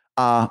it.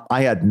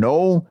 I had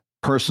no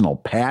personal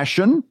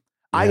passion.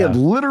 I had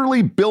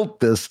literally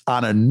built this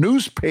on a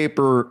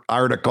newspaper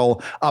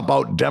article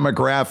about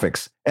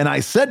demographics. And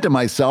I said to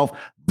myself,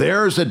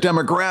 there's a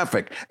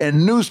demographic,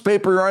 and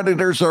newspaper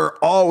editors are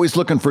always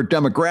looking for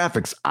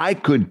demographics. I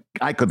could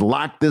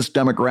lock this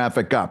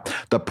demographic up.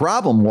 The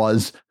problem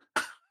was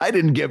I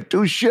didn't give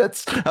two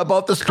shits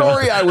about the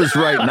story I was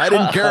writing. I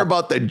didn't care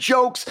about the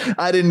jokes.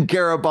 I didn't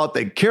care about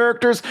the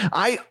characters.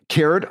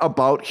 cared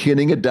about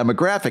hitting a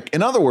demographic.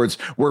 In other words,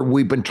 where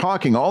we've been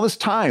talking all this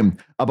time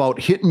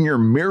about hitting your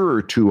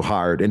mirror too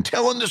hard and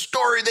telling the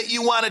story that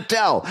you want to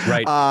tell.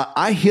 Right.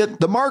 I hit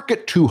the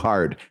market too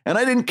hard, and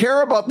I didn't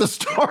care about the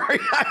story.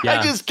 I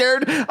just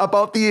cared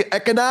about the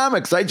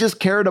economics. I just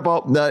cared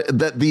about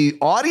the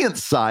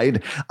audience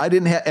side. I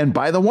didn't have, and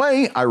by the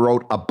way, I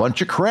wrote a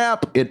bunch of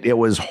crap. It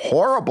was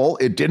horrible.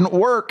 It didn't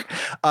work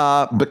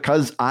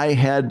because I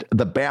had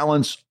the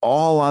balance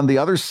all on the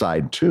other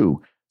side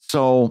too.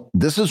 So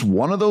this is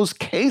one of those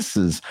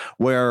cases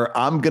where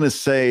I'm going to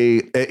say,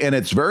 and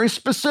it's very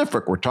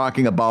specific. We're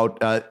talking about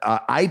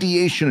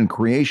ideation and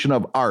creation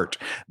of art.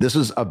 This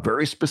is a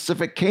very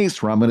specific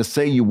case where I'm going to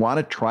say you want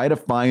to try to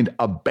find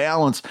a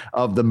balance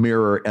of the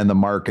mirror and the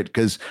market,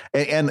 because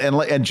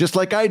and just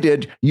like I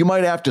did, you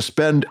might have to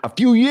spend a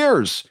few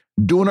years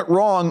doing it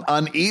wrong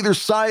on either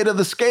side of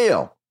the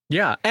scale.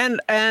 Yeah.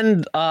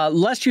 And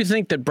lest you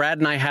think that Brad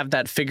and I have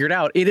that figured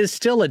out, it is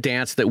still a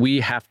dance that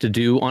we have to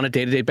do on a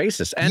day-to-day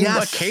basis and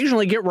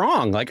occasionally get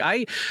wrong. Like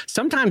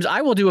sometimes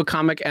I will do a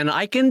comic and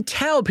I can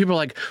tell people are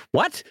like,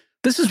 what?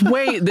 Is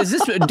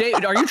this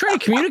Dave? Are you trying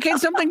to communicate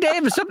something,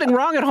 Dave? Is something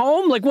wrong at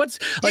home? Like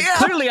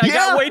clearly I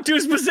got way too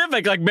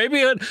specific. Like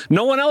maybe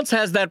no one else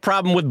has that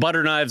problem with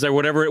butter knives or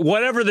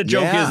whatever the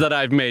joke is that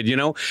I've made,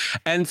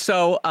 And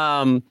so,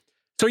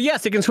 So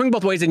yes, it can swing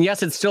both ways. And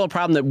yes, it's still a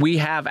problem that we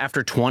have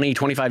after 20,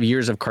 25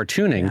 years of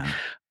cartooning.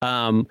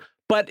 Yeah.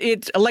 But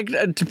it's like,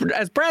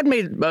 as Brad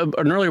made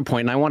an earlier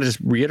point, and I want to just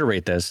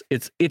reiterate this,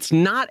 it's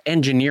not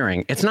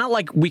engineering. It's not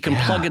like we can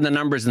plug in the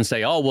numbers and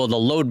say, oh, well, the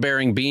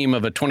load-bearing beam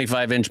of a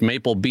 25-inch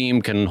maple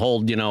beam can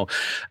hold,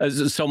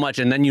 so much,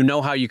 and then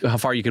how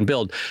far you can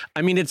build.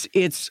 I mean,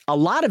 it's a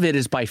lot of it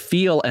is by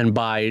feel and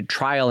by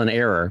trial and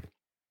error.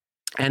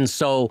 And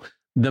so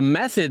the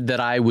method that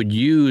I would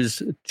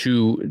use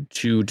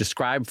to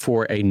describe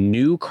for a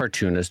new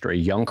cartoonist or a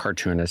young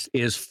cartoonist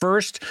is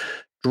first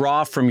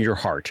draw from your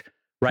heart.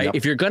 Right. Yep.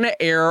 If you're going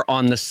to err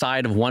on the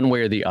side of one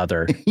way or the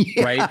other,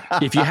 right?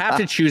 If you have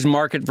to choose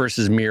market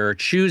versus mirror,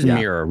 choose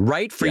mirror.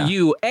 Right for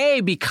you,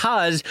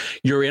 because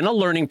you're in a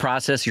learning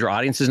process. Your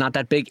audience is not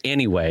that big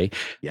anyway.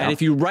 Yep. And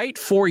if you write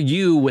for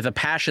you with a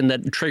passion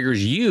that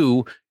triggers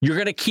you, you're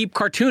going to keep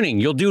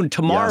cartooning. You'll do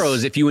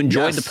tomorrow's if you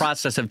enjoyed the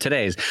process of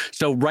today's.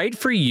 So write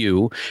for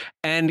you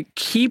and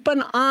keep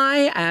an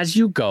eye as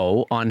you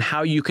go on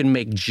how you can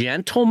make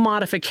gentle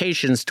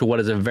modifications to what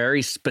is a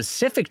very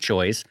specific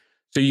choice,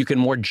 so you can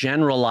more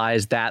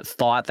generalize that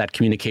thought, that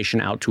communication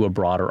out to a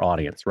broader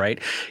audience, right?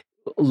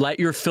 Let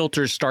your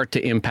filters start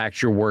to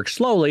impact your work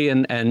slowly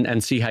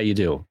and see how you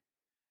do.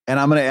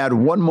 And I'm going to add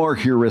one more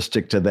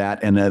heuristic to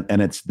that, and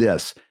it's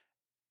this.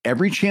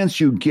 Every chance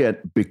you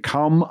get,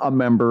 become a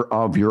member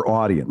of your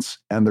audience.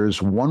 And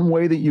there's one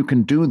way that you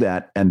can do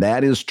that, and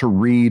that is to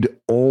read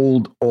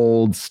old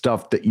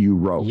stuff that you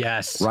wrote.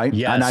 Yes. Right?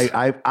 Yes.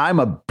 And I'm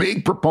a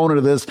big proponent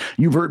of this.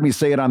 You've heard me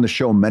say it on the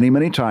show many,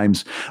 many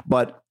times,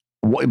 but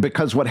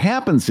because what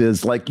happens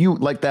is like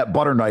that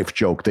butter knife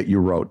joke that you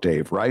wrote,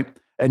 Dave, right?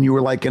 And you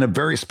were like in a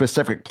very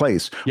specific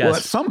place. Yes. Well,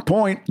 at some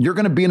point, you're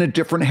going to be in a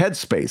different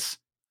headspace.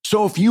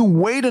 So if you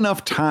wait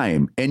enough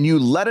time and you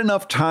let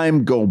enough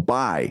time go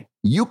by,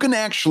 you can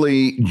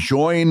actually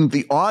join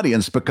the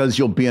audience because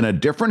you'll be in a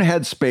different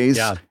headspace.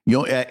 Yeah.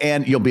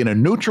 You'll be in a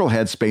neutral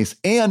headspace,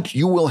 and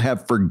you will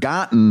have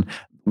forgotten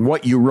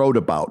what you wrote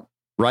about.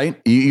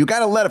 Right? You got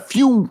to let a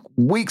few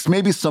weeks,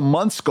 maybe some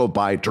months go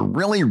by to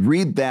really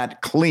read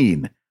that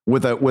clean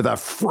with a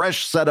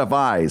fresh set of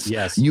eyes.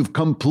 Yes. You've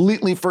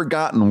completely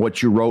forgotten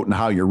what you wrote and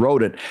how you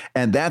wrote it.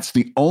 And that's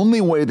the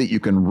only way that you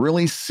can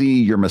really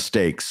see your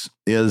mistakes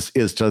is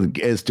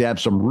to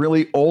have some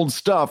really old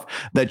stuff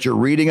that you're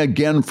reading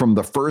again from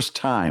the first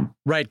time.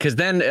 Right. Because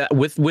then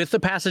with the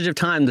passage of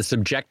time, the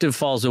subjective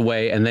falls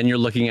away, and then you're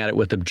looking at it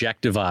with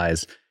objective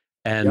eyes.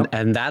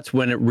 And that's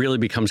when it really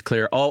becomes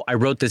clear. Oh, I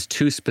wrote this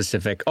too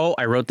specific. Oh,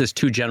 I wrote this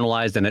too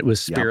generalized, and it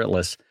was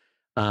spiritless.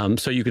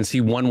 So you can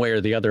see one way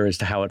or the other as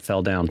to how it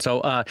fell down.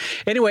 So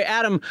anyway,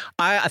 Adam,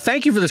 I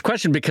thank you for this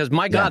question, because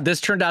my God, this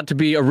turned out to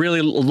be a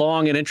really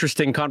long and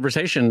interesting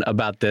conversation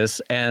about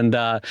this. And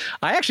I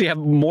actually have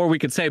more we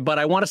could say, but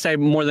I want to say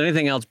more than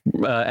anything else,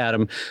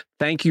 Adam,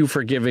 thank you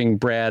for giving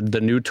Brad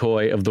the new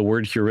toy of the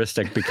word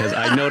heuristic, because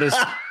I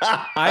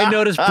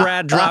noticed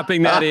Brad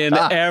dropping that in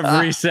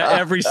every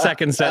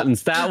second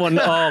sentence. That one,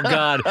 oh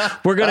God,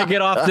 we're going to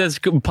get off this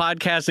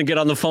podcast and get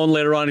on the phone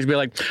later on. He's be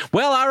like,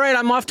 well, all right,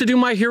 I'm off to do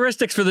my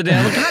heuristics for the day.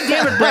 I'm like, God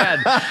damn it,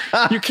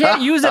 Brad. You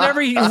can't use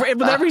it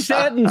with every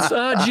sentence.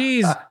 Oh,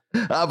 geez.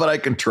 But I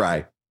can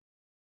try.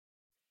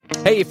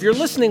 Hey, if you're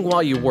listening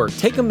while you work,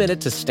 take a minute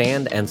to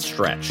stand and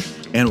stretch.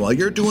 And while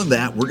you're doing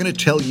that, we're going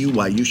to tell you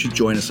why you should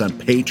join us on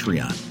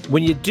Patreon.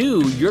 When you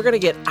do, you're going to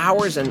get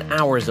hours and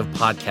hours of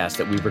podcasts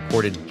that we've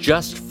recorded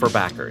just for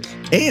backers.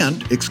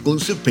 And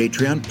exclusive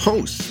Patreon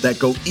posts that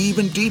go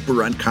even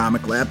deeper on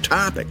Comic Lab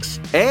topics.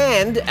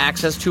 And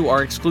access to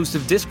our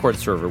exclusive Discord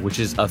server, which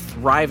is a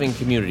thriving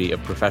community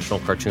of professional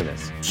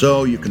cartoonists.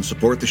 So you can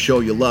support the show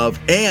you love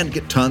and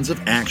get tons of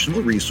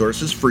actionable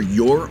resources for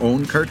your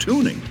own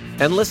cartooning.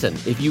 And listen,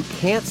 if you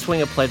can't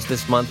swing a pledge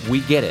this month,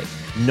 we get it.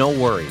 no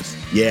worries.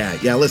 Yeah,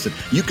 listen,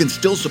 you can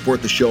still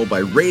support the show by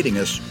rating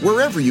us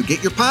wherever you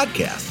get your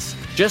podcasts.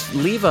 Just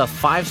leave a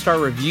 5-star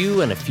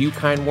review and a few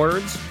kind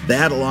words.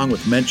 That, along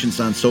with mentions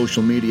on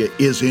social media,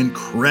 is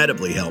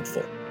incredibly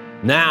helpful.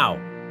 Now,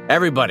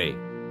 everybody,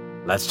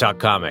 let's talk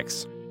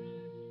comics.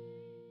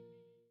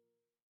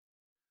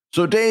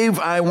 So, Dave,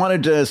 I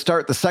wanted to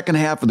start the second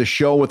half of the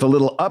show with a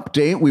little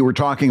update. We were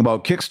talking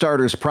about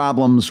Kickstarter's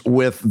problems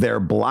with their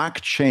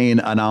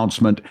blockchain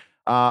announcement.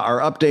 Our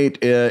update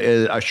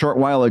is a short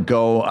while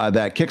ago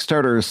that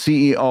Kickstarter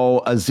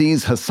CEO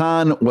Aziz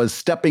Hassan was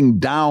stepping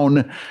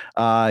down.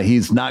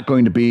 He's not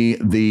going to be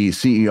the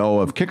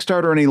CEO of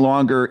Kickstarter any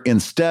longer.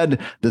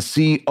 Instead, the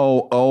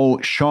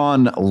COO,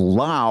 Sean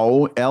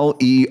Lau,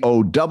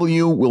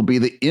 Leow, will be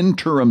the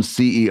interim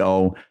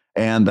CEO,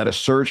 and that a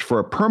search for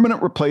a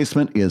permanent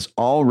replacement is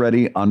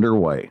already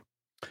underway.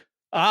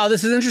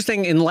 This is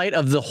interesting in light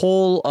of the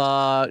whole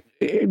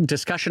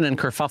discussion and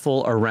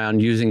kerfuffle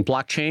around using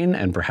blockchain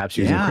and perhaps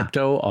using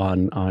crypto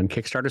on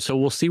Kickstarter. So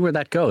we'll see where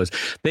that goes.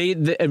 They,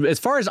 as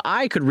far as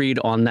I could read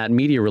on that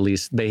media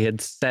release, they had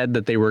said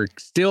that they were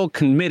still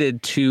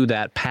committed to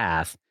that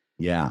path.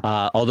 Yeah.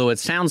 Although it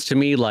sounds to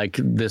me like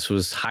this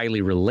was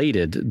highly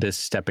related, this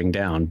stepping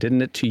down,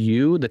 didn't it to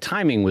you? The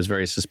timing was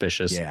very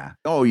suspicious. Yeah.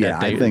 Oh, yeah.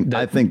 I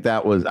think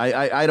that was,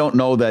 I don't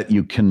know that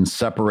you can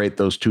separate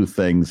those two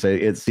things.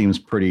 It seems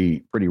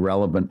pretty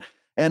relevant.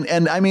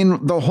 And I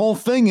mean, the whole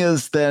thing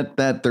is that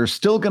they're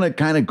still going to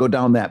kind of go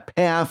down that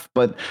path,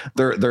 but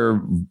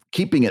they're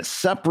keeping it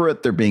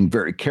separate. They're being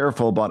very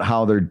careful about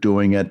how they're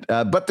doing it,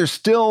 but they're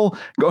still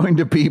going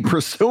to be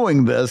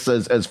pursuing this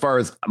as far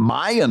as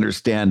my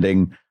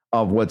understanding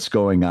of what's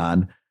going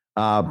on.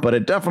 But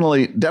it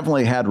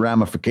definitely had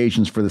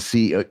ramifications for the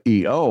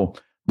CEO.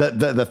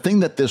 The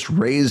thing that this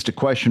raised a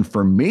question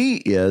for me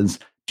is,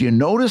 do you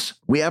notice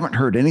we haven't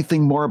heard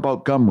anything more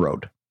about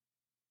Gumroad,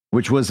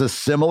 which was a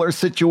similar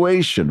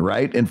situation,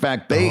 right? In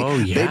fact, they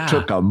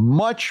took a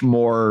much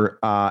more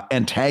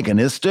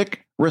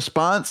antagonistic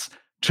response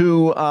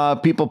to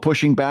people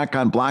pushing back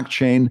on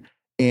blockchain,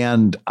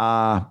 and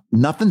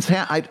nothing's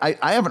I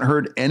haven't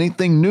heard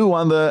anything new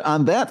on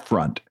that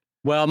front.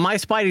 Well, my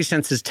spidey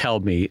senses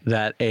tell me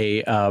that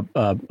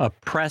a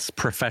press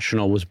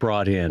professional was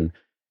brought in,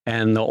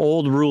 and the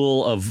old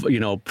rule of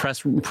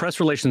press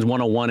relations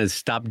 101 is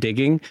stop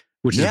digging,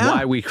 which is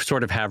why we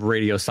sort of have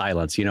radio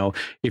silence.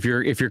 If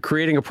you're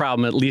creating a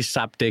problem, at least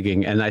stop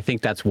digging. And I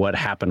think that's what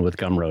happened with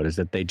Gumroad, is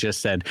that they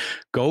just said,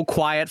 go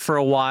quiet for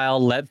a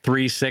while, let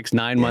 3, 6,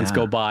 9 months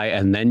go by,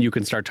 and then you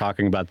can start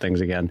talking about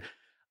things again.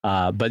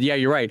 But yeah,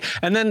 you're right.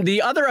 And then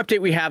the other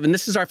update we have, and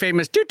this is our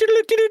famous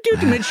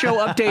mid-show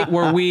update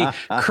where we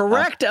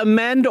correct,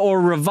 amend,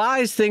 or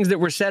revise things that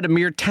were said a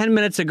mere 10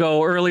 minutes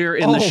ago earlier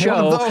in the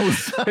show. One of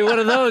those. One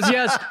of those,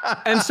 yes.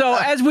 And so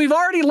as we've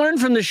already learned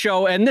from the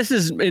show, and this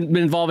is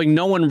involving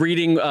no one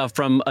reading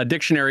from a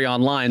dictionary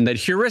online, that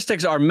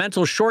heuristics are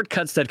mental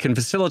shortcuts that can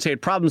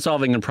facilitate problem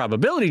solving and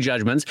probability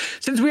judgments.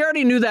 Since we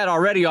already knew that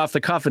already off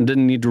the cuff and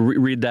didn't need to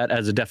read that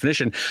as a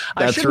definition,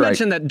 I should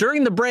mention that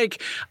during the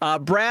break,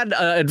 Brad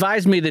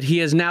advised me that he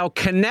has now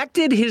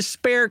connected his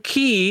spare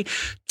key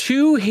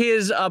to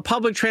his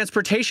public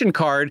transportation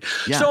card.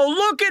 Yeah. So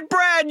look at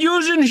Brad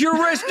using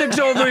heuristics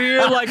over here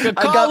like a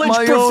college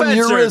professor. I got my own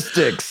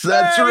heuristics.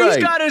 That's right.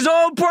 He's got his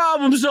own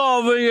problem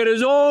solving and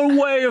his own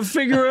way of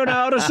figuring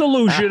out a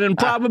solution and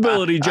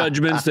probability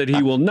judgments that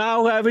he will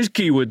now have his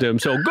key with him.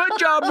 So good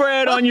job,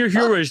 Brad, on your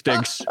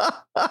heuristics.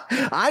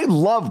 I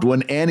loved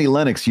when Annie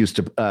Lennox used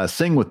to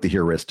sing with the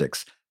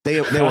heuristics. They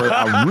were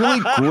a really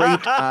great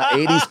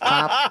 80s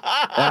pop.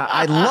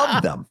 I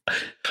loved them.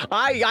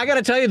 I got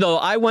to tell you, though,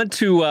 I went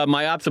to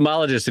my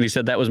ophthalmologist, and he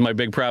said that was my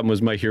big problem,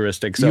 was my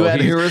heuristics. So you had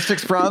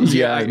heuristics problems?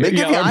 Yeah. They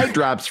give you eye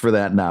drops for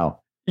that now.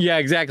 Yeah,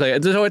 exactly.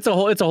 So it's a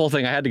whole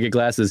thing. I had to get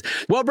glasses.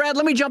 Well, Brad,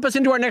 let me jump us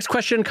into our next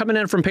question coming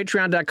in from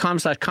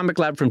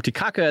patreon.com/comiclab from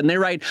Tikaka. And they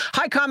write,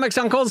 "Hi, comics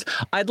uncles.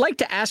 I'd like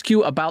to ask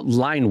you about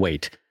line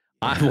weight.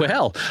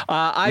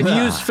 I've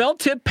used felt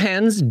tip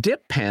pens,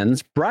 dip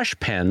pens, brush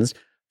pens,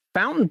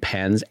 fountain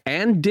pens,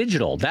 and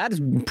digital. That's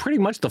pretty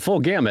much the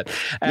full gamut.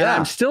 And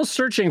I'm still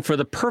searching for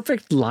the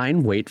perfect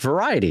line weight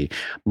variety.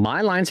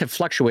 My lines have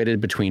fluctuated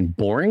between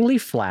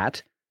boringly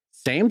flat,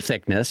 same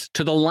thickness,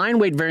 to the line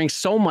weight varying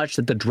so much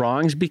that the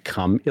drawings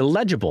become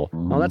illegible."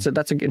 Well, that's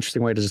an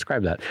interesting way to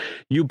describe that.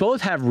 "You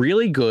both have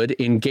really good,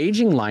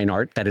 engaging line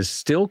art that is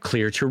still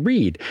clear to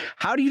read.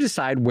 How do you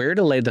decide where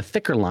to lay the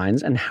thicker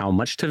lines and how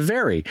much to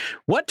vary?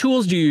 What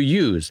tools do you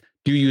use?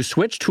 Do you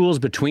switch tools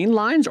between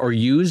lines or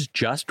use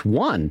just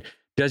one?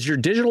 Does your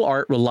digital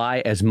art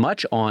rely as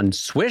much on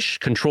swish,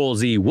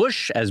 Control-Z,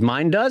 whoosh as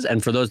mine does?"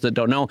 And for those that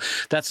don't know,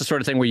 that's the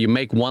sort of thing where you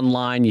make one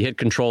line, you hit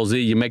Control-Z,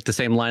 you make the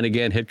same line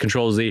again, hit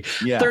Control-Z.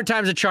 Yeah. Third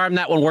time's a charm,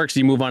 that one works,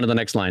 you move on to the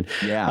next line.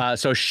 Yeah.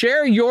 So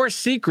share your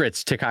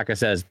secrets, Tikaka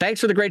says.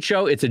 "Thanks for the great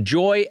show. It's a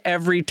joy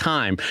every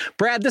time."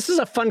 Brad, this is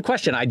a fun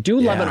question. I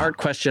do love an art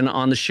question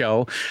on the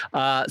show.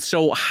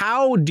 So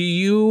how do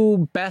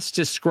you best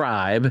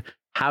describe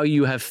how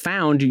you have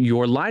found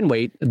your line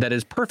weight that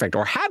is perfect,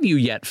 or have you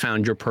yet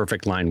found your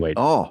perfect line weight?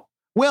 Oh,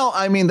 Well,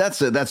 I mean,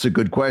 that's a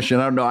good question.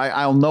 I don't know.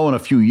 I'll know in a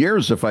few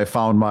years if I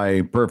found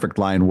my perfect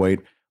line weight.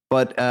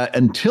 But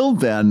until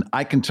then,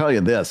 I can tell you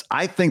this.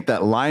 I think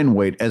that line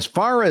weight, as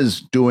far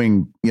as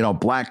doing,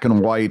 black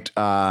and white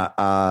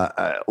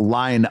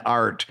line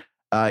art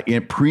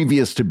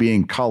previous to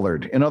being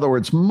colored. In other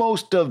words,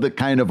 most of the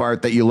kind of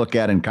art that you look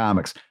at in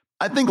comics,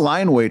 I think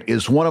line weight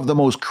is one of the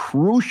most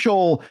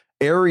crucial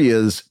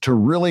areas to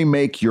really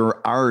make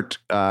your art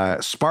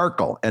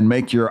sparkle and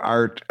make your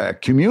art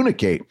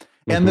communicate.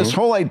 And this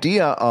whole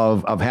idea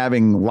of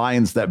having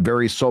lines that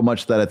vary so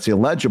much that it's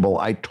illegible,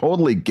 I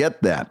totally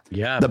get that.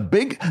 Yeah. The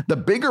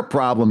bigger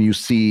problem you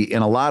see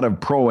in a lot of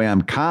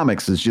Pro-Am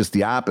comics is just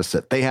the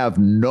opposite. They have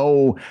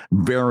no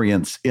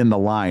variance in the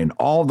line.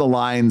 All the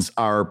lines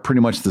are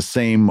pretty much the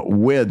same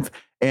width,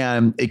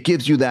 and it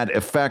gives you that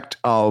effect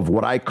of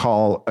what I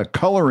call a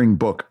coloring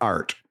book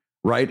art.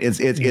 Right. It's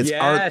Yes.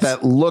 art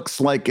that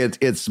looks like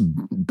it's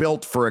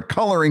built for a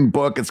coloring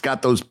book. It's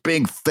got those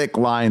big, thick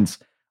lines.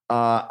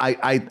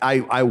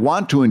 I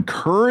want to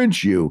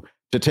encourage you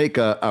to take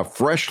a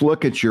fresh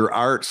look at your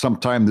art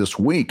sometime this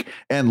week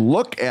and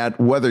look at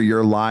whether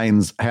your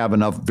lines have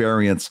enough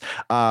variance.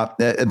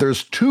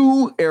 There's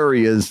two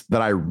areas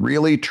that I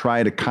really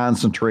try to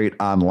concentrate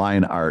on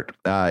line art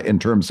in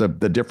terms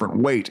of the different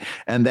weight.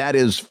 And that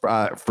is,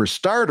 for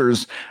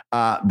starters,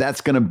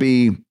 that's going to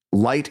be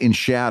light and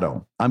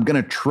shadow. I'm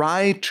going to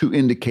try to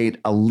indicate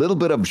a little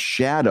bit of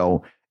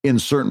shadow in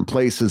certain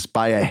places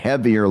by a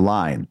heavier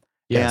line.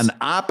 Yes. And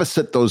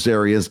opposite those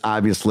areas,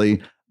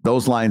 obviously,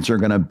 those lines are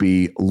going to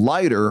be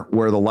lighter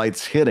where the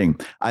light's hitting.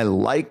 I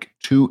like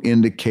to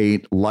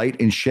indicate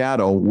light and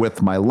shadow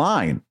with my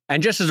line.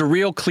 And just as a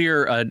real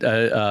clear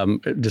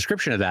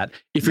description of that,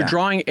 if you're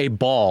drawing a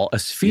ball, a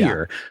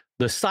sphere,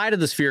 the side of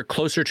the sphere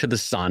closer to the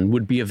sun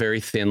would be a very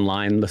thin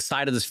line. The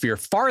side of the sphere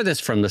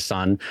farthest from the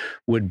sun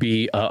would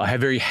be a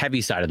very heavy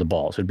side of the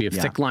ball. So it'd be a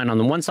thick line on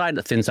the one side,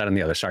 a thin side on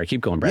the other. Sorry,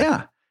 keep going, Brad.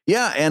 Yeah.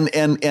 Yeah, and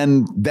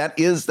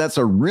that's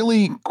a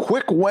really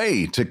quick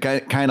way to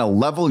kind of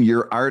level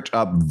your art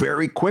up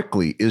very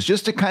quickly, is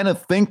just to kind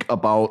of think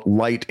about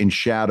light and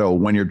shadow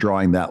when you're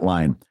drawing that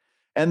line.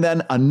 And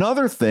then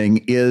another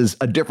thing is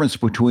a difference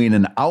between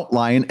an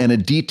outline and a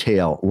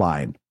detail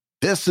line.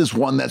 This is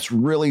one that's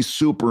really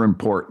super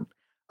important.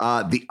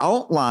 The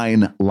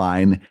outline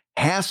line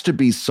has to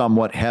be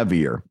somewhat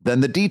heavier than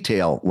the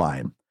detail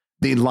line.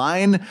 The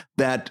line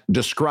that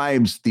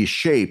describes the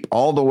shape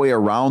all the way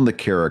around the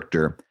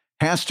character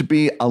has to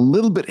be a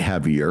little bit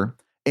heavier.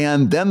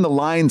 And then the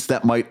lines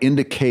that might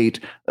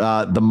indicate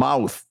the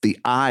mouth, the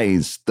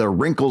eyes, the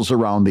wrinkles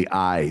around the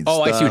eyes.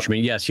 Oh, I see what you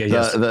mean. Yes.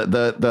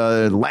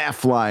 The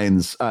laugh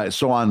lines,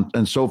 so on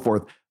and so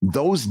forth.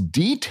 Those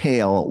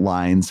detail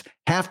lines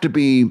have to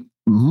be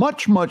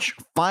much, much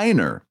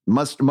finer,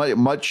 much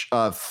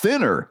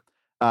thinner,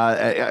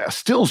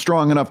 still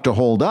strong enough to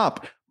hold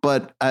up.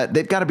 But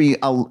they've got to be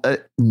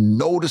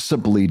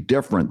noticeably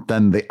different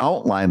than the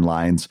outline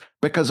lines,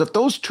 because if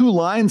those two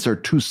lines are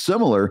too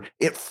similar,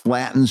 it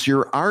flattens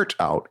your art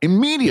out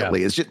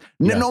immediately. It's just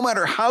no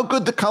matter how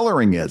good the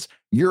coloring is,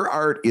 your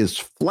art is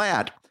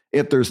flat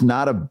if there's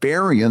not a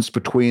variance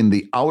between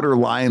the outer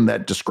line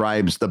that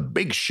describes the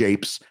big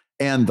shapes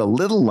and the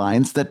little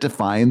lines that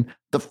define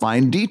the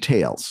fine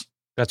details.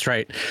 That's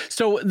right.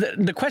 So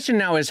the question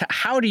now is,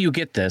 how do you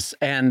get this?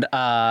 And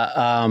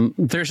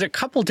there's a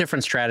couple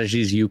different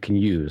strategies you can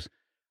use.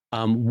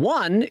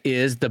 One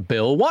is the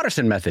Bill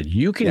Watterson method.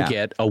 You can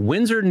get a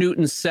Winsor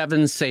Newton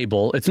 7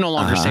 sable. It's no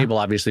longer sable,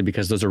 obviously,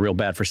 because those are real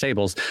bad for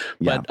sables.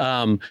 But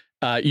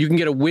you can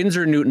get a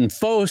Winsor Newton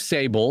faux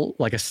sable,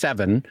 like a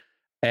 7,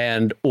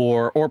 and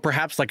or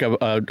perhaps like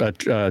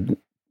a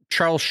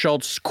Charles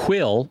Schultz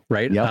quill,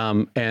 right?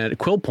 And a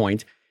quill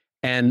point.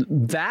 And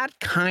that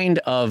kind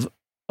of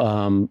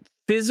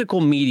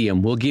physical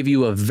medium will give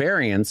you a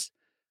variance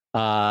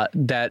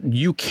that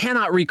you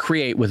cannot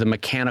recreate with a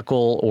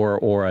mechanical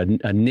or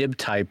a nib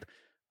type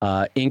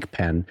ink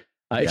pen.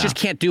 It just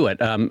can't do it.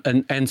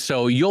 And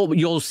so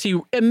you'll see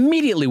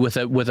immediately with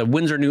a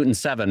Winsor Newton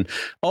 7.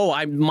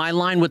 My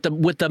line with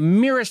the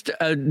merest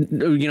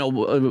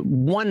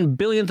 1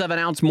 billionth of an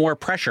ounce more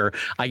pressure,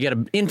 I get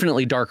an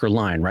infinitely darker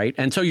line, right?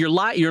 And so your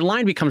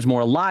line becomes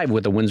more alive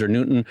with a Winsor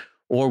Newton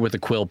or with a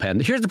quill pen.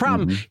 Here's the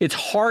problem: it's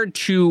hard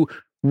to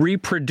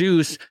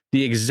reproduce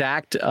the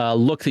exact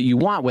look that you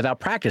want without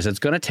practice. It's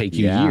going to take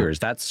you years.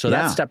 That's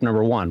step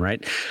number one,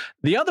 right?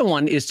 The other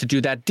one is to do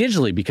that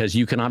digitally, because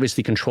you can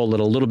obviously control it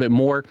a little bit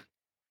more,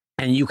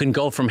 and you can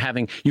go from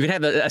you can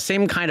have a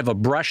same kind of a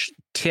brush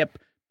tip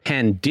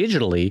pen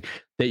digitally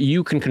that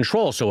you can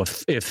control. So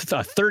if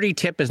a 30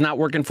 tip is not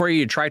working for you,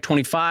 you try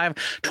 25.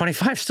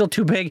 25 is still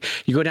too big.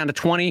 You go down to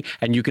 20,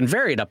 and you can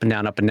vary it up and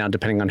down,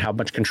 depending on how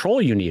much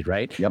control you need,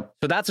 right? Yep.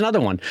 So that's another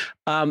one.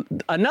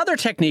 Another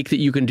technique that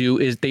you can do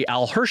is the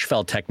Al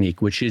Hirschfeld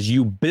technique, which is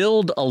you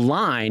build a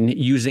line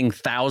using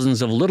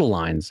thousands of little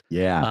lines.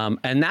 Yeah.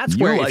 And that's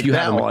where if you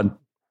have one.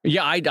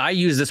 Yeah, I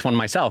use this one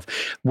myself,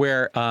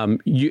 where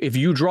if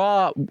you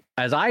draw,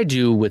 as I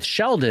do with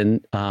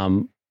Sheldon,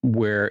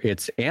 where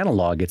it's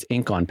analog, it's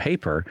ink on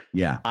paper.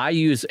 Yeah. I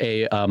use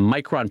a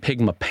Micron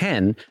Pigma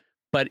pen.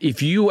 But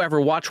if you ever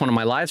watch one of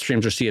my live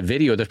streams or see a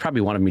video, there's probably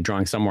one of me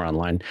drawing somewhere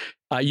online.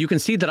 You can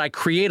see that I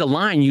create a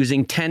line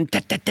using 10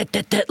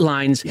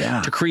 lines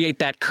to create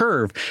that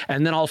curve.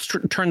 And then I'll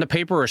turn the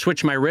paper or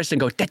switch my wrist and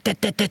go,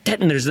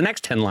 and there's the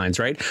next 10 lines,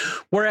 right?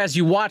 Whereas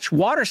you watch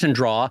Watterson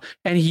draw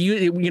and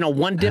he,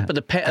 one dip of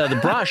the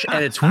brush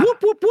and it's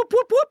whoop, whoop, whoop,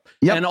 whoop, whoop.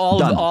 Yep, and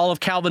all of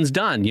Calvin's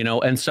done,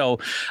 And so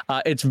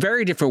it's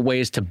very different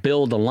ways to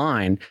build a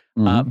line.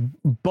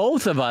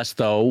 Both of us,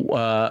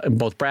 though,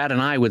 both Brad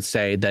and I would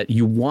say that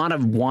you want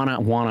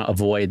to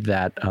avoid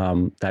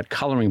that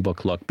coloring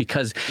book look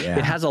because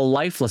it has a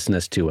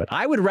lifelessness to it.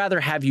 I would rather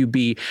have you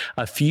be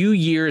a few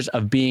years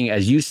of being,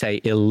 as you say,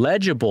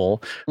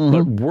 illegible,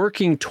 but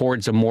working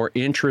towards a more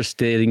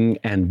interesting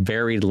and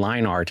varied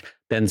line art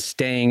than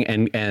staying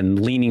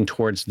and leaning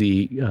towards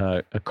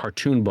the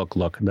cartoon book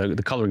look,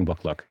 the coloring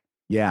book look.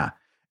 Yeah.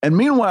 And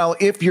meanwhile,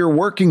 if you're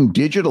working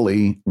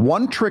digitally,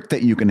 one trick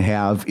that you can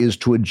have is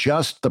to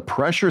adjust the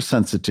pressure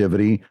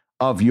sensitivity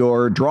of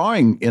your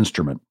drawing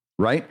instrument,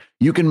 right?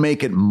 You can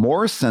make it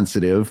more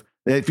sensitive.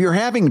 If you're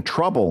having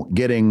trouble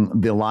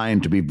getting the line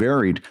to be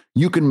varied,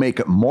 you can make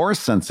it more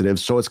sensitive.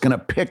 So it's going to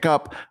pick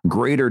up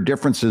greater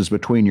differences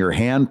between your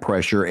hand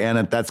pressure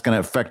and that's going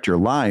to affect your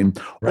line.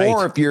 Right.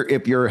 Or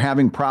if you're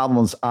having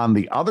problems on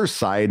the other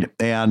side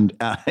and,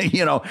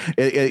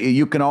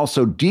 you can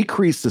also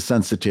decrease the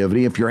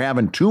sensitivity. If you're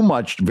having too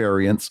much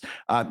variance,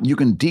 you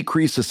can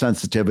decrease the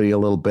sensitivity a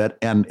little bit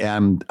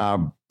and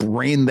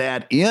rein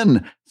that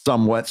in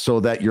somewhat so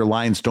that your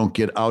lines don't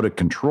get out of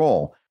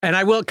control. And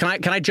I will. Can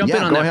I jump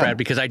in on that, Brad?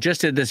 Because I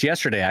just did this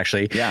yesterday,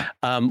 actually. Yeah.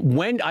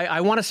 When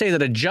I want to say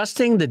that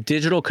adjusting the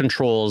digital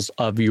controls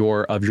of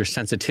your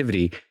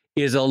sensitivity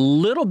is a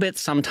little bit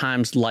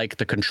sometimes like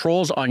the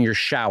controls on your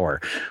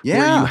shower,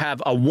 where you have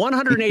a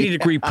 180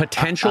 degree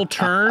potential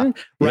turn,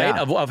 right,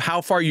 of how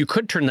far you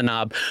could turn the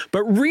knob,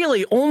 but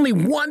really only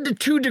 1 to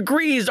 2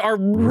 degrees are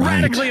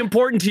radically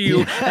important to you,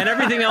 and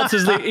everything else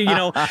is, like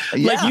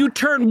you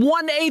turn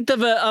 1/8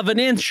 of an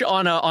inch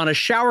on a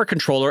shower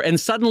controller, and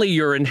suddenly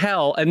you're in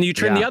hell, and you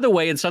turn the other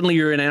way, and suddenly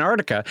you're in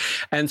Antarctica.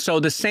 And so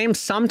the same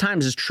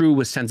sometimes is true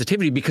with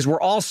sensitivity because we're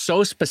all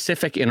so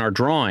specific in our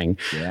drawing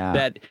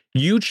that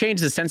you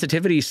change the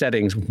sensitivity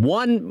settings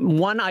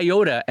one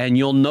iota and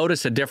you'll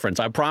notice a difference.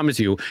 I promise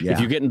you, if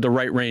you get in the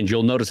right range,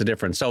 you'll notice a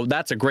difference. So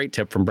that's a great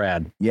tip from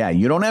Brad. Yeah,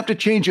 you don't have to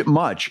change it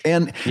much.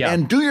 And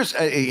do your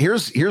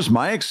here's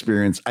my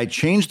experience. I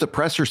changed the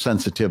pressure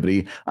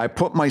sensitivity. I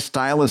put my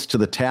stylus to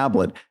the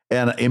tablet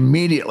and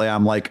immediately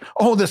I'm like,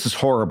 oh, this is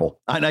horrible.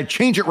 And I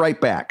change it right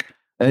back.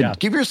 And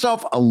give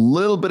yourself a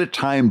little bit of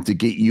time to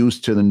get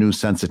used to the new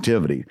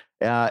sensitivity.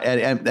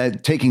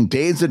 And taking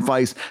Dave's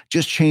advice,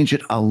 just change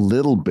it a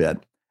little bit.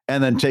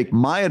 And then take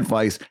my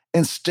advice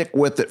and stick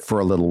with it for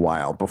a little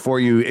while before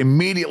you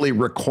immediately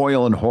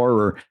recoil in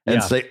horror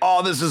and say,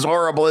 oh, this is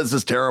horrible. This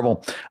is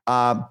terrible.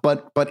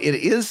 But it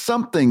is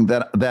something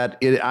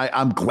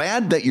I'm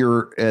glad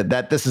that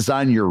that this is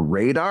on your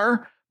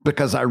radar,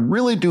 because I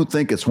really do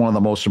think it's one of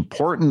the most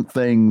important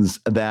things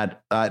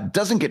that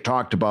doesn't get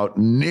talked about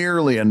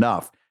nearly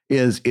enough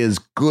is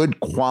good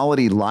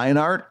quality line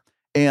art.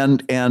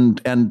 And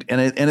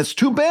it's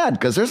too bad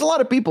because there's a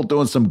lot of people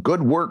doing some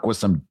good work with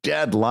some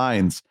dead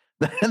lines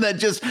that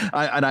just,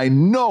 and I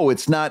know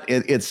it's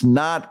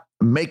not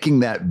making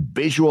that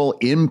visual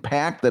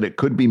impact that it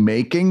could be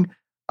making.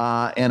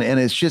 And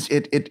it's just,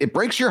 it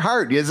breaks your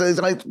heart. It's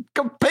like,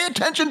 pay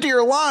attention to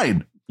your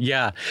line.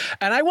 Yeah.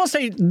 And I will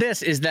say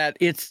this is that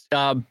it's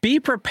be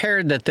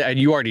prepared that and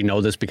you already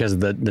know this because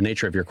of the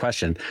nature of your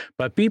question,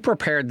 but be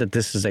prepared that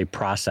this is a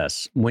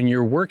process. When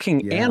you're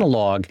working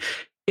analog,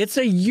 it's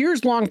a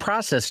years-long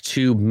process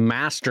to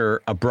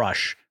master a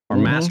brush or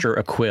master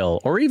a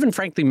quill, or even,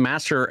 frankly,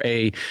 master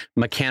a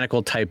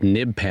mechanical type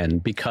nib pen,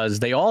 because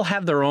they all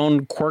have their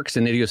own quirks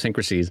and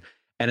idiosyncrasies.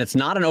 And it's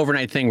not an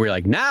overnight thing where you're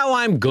like, now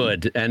I'm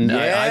good. And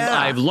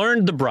I've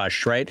learned the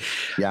brush, right?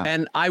 Yeah.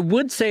 And I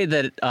would say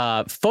that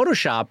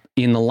Photoshop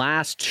in the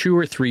last 2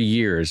 or 3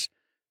 years,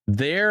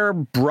 their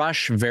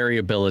brush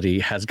variability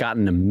has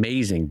gotten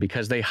amazing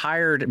because they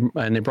hired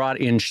and they brought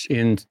in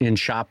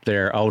shop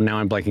there. Oh, now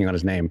I'm blanking on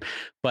his name,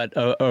 but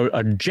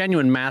a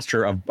genuine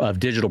master of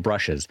digital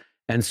brushes.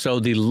 And so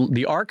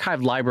the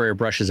archive library of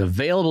brushes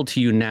available to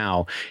you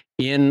now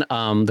in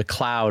the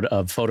cloud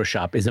of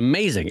Photoshop is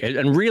amazing.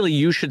 And really,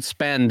 you should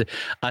spend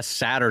a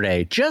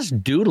Saturday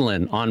just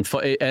doodling on,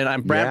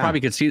 and Brad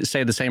probably could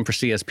say the same for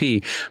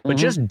CSP, but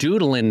just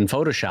doodling in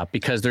Photoshop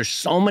because there's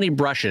so many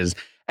brushes.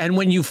 And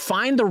when you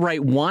find the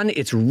right one,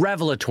 it's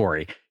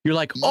revelatory. You're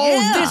like,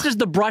 oh, this is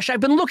the brush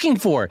I've been looking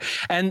for.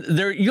 And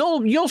there,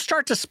 you'll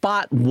start to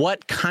spot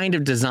what kind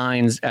of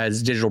designs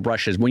as digital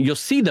brushes. When you'll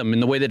see them in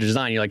the way they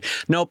design, you're like,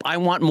 nope, I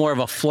want more of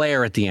a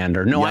flare at the end.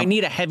 Or no, I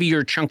need a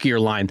heavier, chunkier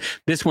line.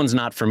 This one's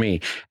not for me.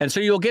 And so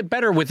you'll get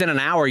better within an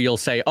hour. You'll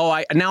say,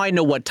 oh, now I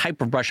know what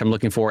type of brush I'm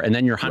looking for. And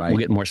then your hunt will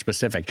get more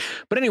specific.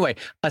 But anyway,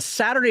 a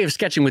Saturday of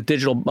sketching with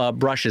digital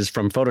brushes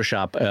from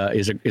Photoshop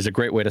is a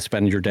great way to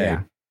spend your day.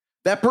 Yeah.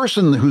 That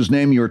person whose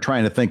name you were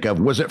trying to think of,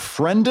 was it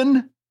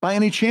Friendon by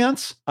any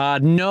chance?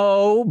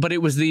 No, but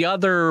it was the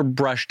other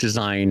brush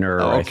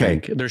designer. I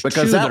think there's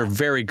two that are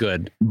very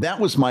good. That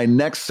was my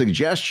next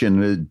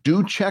suggestion.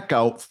 Do check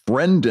out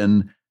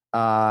Friendon.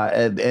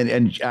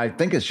 And I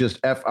think it's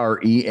just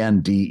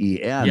Frenden.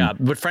 Yeah,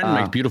 but Friendon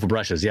makes beautiful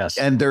brushes. Yes,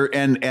 and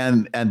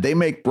they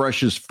make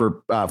brushes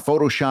for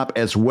Photoshop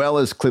as well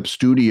as Clip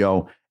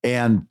Studio.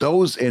 And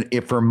those,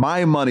 if for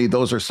my money,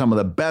 those are some of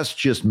the best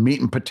just meat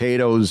and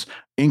potatoes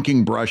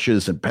inking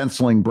brushes and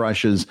penciling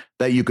brushes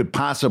that you could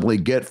possibly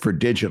get for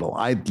digital.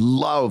 I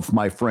love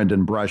my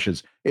Friendon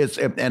brushes.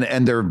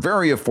 And they're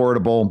very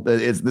affordable.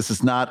 This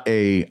is not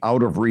a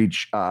out of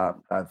reach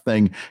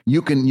thing.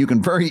 You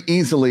can very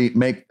easily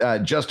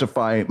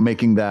justify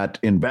making that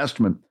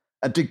investment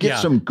to get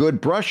some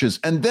good brushes.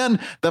 And then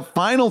the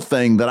final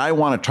thing that I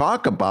want to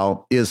talk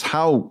about is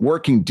how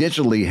working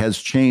digitally has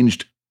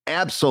changed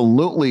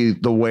absolutely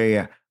the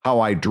way how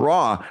I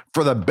draw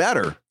for the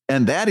better.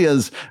 And that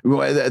is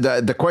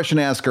the question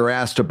asker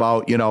asked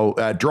about,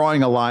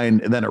 drawing a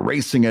line and then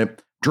erasing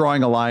it,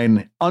 drawing a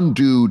line,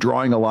 undo,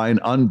 drawing a line,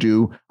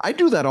 undo. I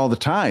do that all the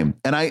time.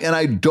 And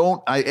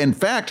in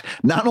fact,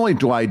 not only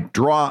do I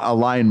draw a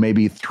line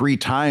maybe 3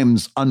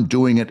 times,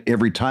 undoing it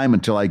every time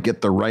until I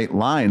get the right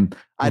line,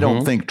 I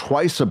don't think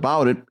twice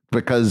about it,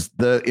 because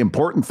the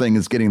important thing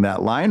is getting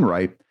that line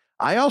right.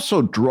 I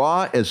also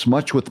draw as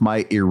much with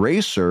my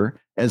eraser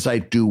as I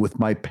do with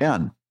my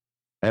pen.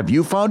 Have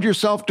you found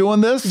yourself doing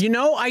this?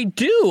 I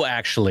do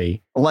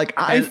actually. Like,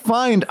 I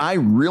find I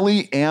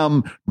really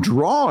am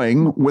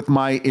drawing with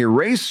my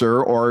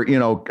eraser, or,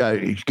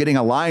 getting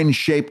a line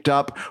shaped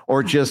up,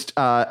 or just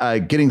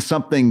getting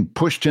something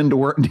pushed into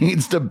where it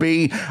needs to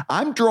be.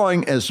 I'm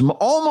drawing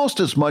almost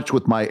as much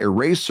with my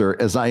eraser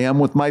as I am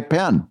with my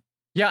pen.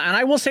 Yeah, and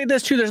I will say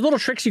this too. There's little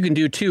tricks you can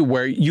do too,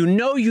 where you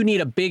need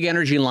a big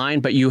energy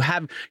line, but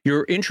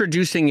you're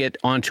introducing it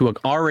onto an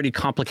already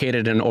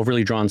complicated and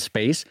overly drawn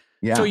space.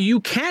 Yeah. So you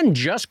can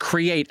just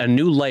create a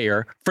new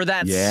layer for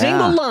that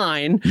single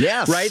line,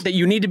 right? That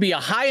you need to be a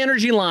high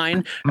energy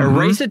line,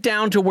 erase it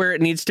down to where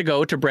it needs to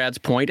go, to Brad's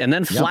point, and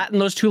then flatten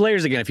those 2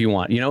 layers again if you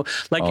want.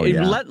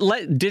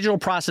 Let digital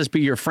process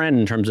be your friend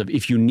in terms of,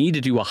 if you need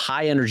to do a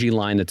high energy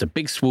line that's a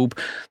big swoop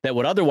that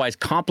would otherwise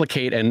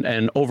complicate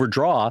and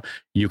overdraw,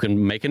 you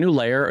can make a new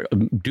layer,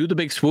 do the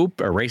big swoop,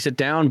 erase it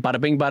down,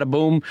 bada bing, bada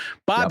boom.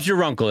 Bob's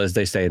your uncle, as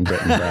they say in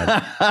Britain,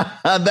 Brad.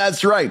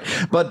 That's right.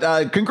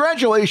 But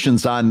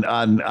congratulations on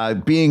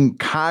being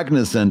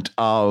cognizant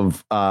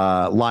of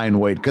line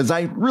weight, because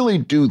I really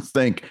do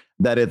think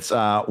that it's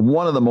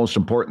one of the most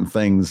important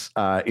things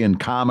in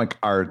comic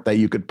art that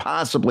you could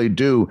possibly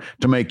do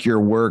to make your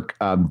work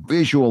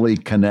visually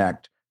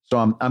connect.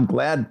 So I'm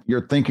glad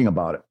you're thinking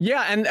about it.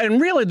 Yeah, and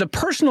really the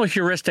personal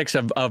heuristics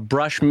of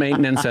brush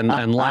maintenance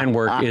and line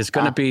work is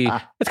going to be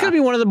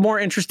one of the more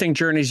interesting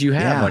journeys you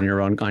have on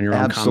your own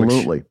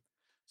Absolutely. Comics.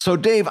 So,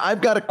 Dave,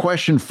 I've got a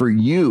question for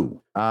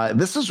you.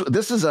 This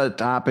is a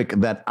topic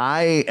that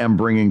I am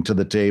bringing to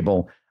the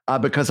table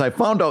because I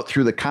found out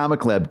through the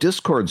Comic Lab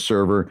Discord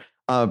server.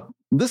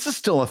 This is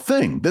still a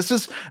thing.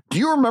 Do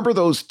you remember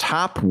those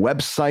top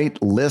website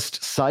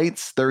list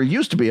sites? There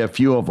used to be a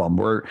few of them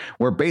where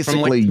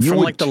basically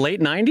from the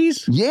late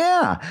 90s?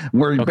 Yeah,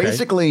 where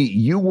basically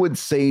you would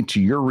say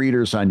to your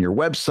readers on your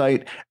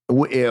website,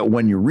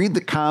 when you read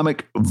the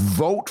comic,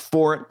 vote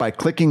for it by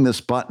clicking this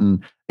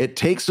button. It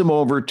takes them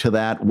over to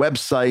that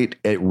website.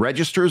 It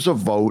registers a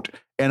vote.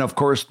 And of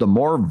course, the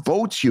more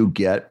votes you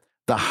get,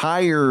 the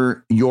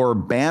higher your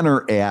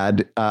banner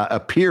ad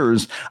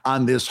appears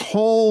on this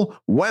whole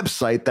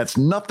website that's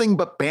nothing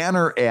but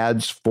banner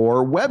ads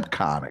for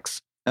webcomics.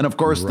 And of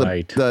course,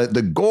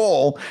 the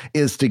goal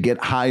is to get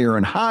higher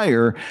and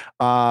higher.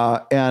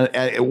 And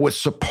it was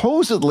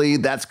supposedly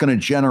that's going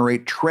to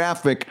generate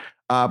traffic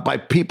by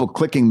people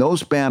clicking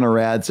those banner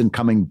ads and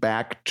coming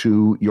back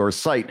to your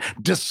site,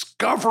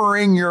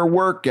 discovering your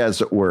work,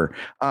 as it were.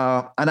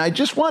 And I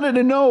just wanted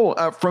to know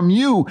from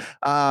you,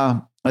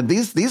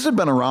 these have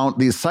been around.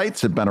 These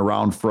sites have been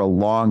around for a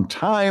long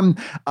time.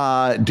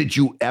 Did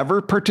you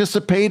ever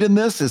participate in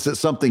this? Is it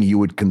something you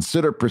would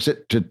consider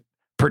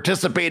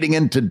participating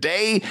in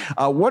today?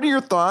 What are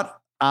your thoughts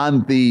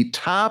on the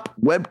top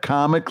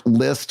webcomic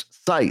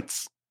list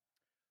sites?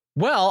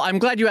 Well, I'm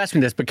glad you asked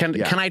me this, but can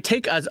I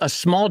take a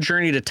small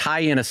journey to tie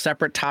in a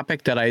separate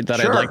topic that I'd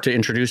like to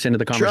introduce into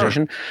the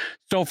conversation? Sure.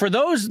 So for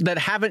those that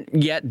haven't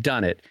yet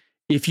done it,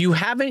 if you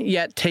haven't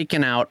yet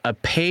taken out a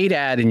paid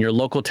ad in your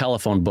local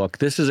telephone book,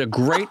 this is a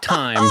great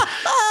time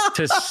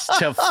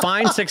to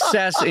find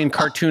success in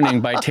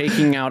cartooning by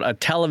taking out a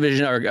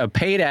television or a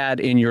paid ad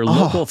in your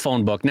local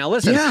phone book. Now,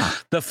 listen,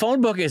 the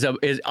phone book is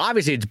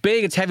obviously it's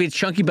big, it's heavy, it's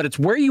chunky, but it's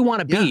where you want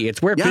to be.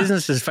 It's where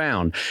business is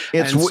found.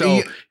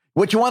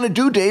 What you want to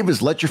do, Dave,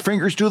 is let your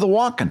fingers do the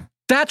walking.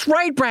 That's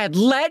right, Brad.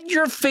 Let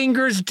your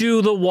fingers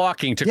do the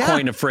walking, to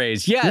coin a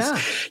phrase.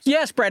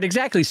 Yes, Brad,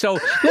 exactly. So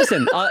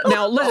listen,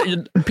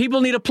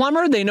 people need a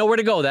plumber. They know where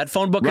to go. That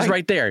phone book is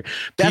right there.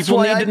 That's people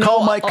why I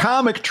call my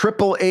comic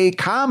AAA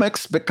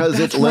Comics, because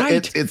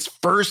it's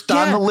first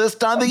on the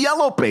list on the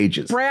yellow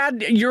pages.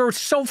 Brad, you're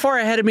so far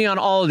ahead of me on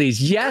all of these.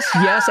 Yes,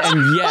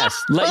 and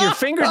yes. Let your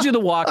fingers do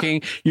the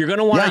walking. You're going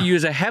to want to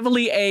use a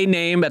heavily A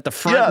name at the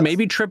front,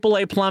 maybe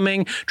AAA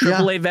Plumbing,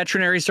 AAA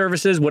Veterinary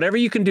Services, whatever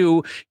you can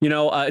do.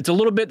 It's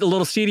a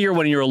little seedier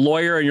when you're a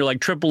lawyer and you're like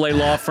AAA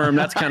law firm.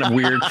 That's kind of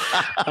weird.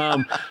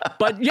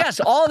 But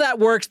yes, all of that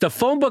works. The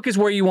phone book is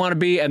where you want to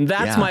be. And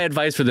that's my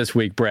advice for this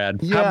week,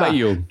 Brad. How about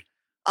you?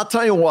 I'll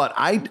tell you what,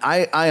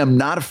 I am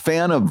not a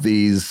fan of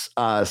these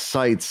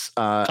sites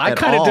I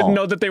kind of didn't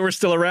know that they were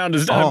still around.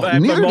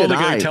 I'm neither only did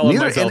going I. to tell them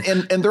myself.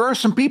 And there are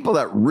some people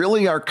that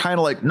really are kind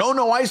of like,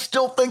 no, I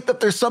still think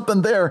that there's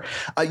something there.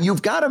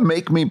 You've got to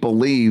make me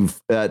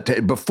believe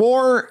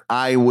before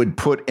I would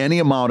put any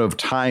amount of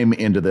time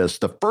into this,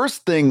 the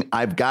first thing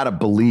I've got to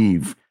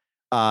believe,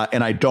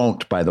 and I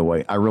don't, by the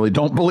way, I really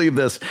don't believe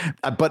this,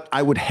 but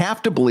I would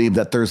have to believe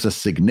that there's a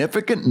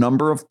significant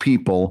number of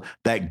people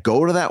that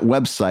go to that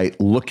website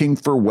looking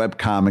for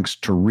webcomics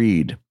to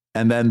read.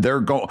 And then they're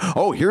going,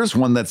 oh, here's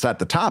one that's at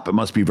the top. It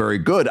must be very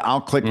good.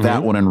 I'll click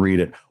that one and read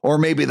it. Or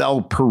maybe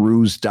they'll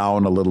peruse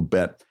down a little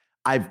bit.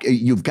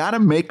 You've got to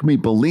make me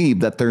believe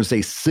that there's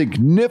a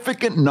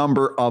significant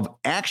number of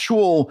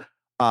actual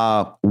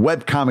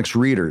webcomics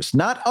readers,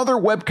 not other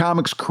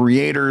webcomics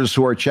creators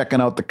who are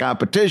checking out the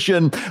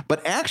competition,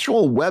 but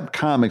actual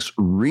webcomics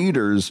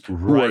readers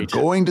who are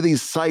going to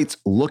these sites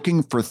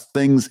looking for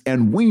things.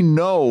 And we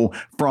know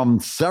from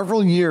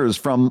several years,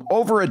 from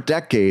over a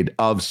decade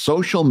of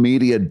social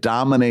media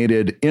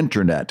dominated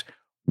internet,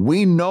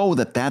 we know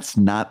that that's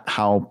not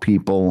how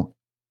people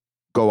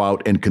go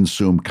out and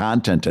consume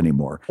content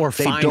anymore. Or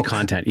find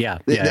content. Yeah.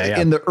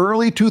 In the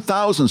early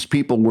 2000s,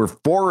 people were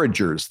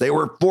foragers. They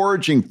were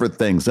foraging for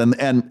things.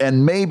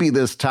 And maybe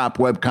this top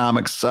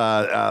webcomics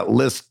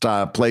list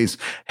place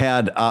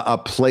had a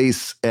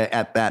place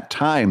at that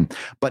time.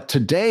 But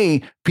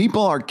today,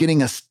 people are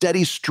getting a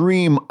steady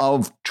stream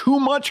of too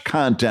much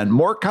content,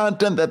 more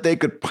content that they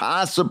could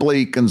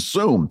possibly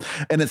consume.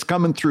 And it's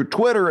coming through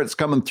Twitter. It's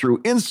coming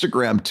through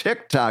Instagram,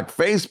 TikTok,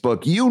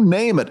 Facebook, you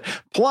name it.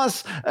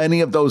 Plus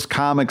any of those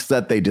comics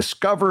that they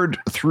discovered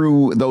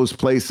through those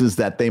places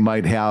that they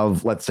might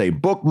have, let's say,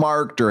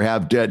 bookmarked or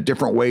have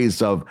different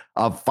ways of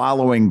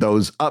following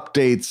those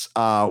updates,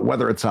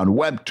 whether it's on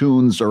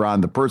Webtoons or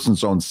on the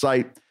person's own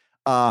site.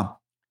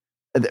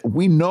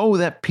 We know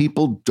that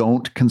people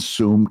don't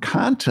consume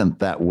content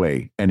that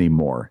way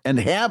anymore and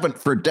haven't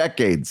for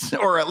decades,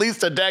 or at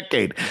least a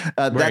decade.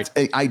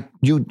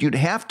 You'd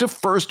have to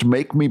first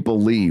make me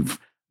believe.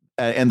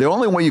 And the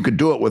only way you could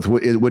do it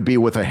would be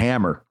with a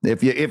hammer.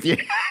 If you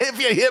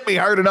hit me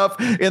hard enough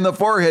in the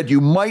forehead,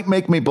 you might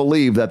make me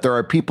believe that there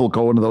are people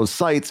going to those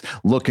sites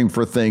looking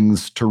for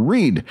things to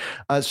read.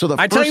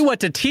 Tell you what,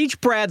 to teach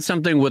Brad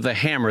something with a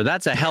hammer,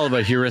 that's a hell of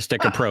a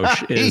heuristic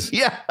approach.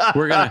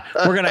 We're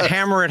gonna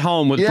hammer it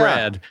home with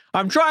Brad.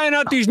 I'm trying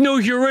out these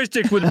new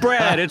heuristics with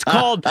Brad. It's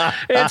called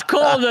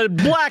a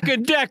Black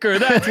 & Decker.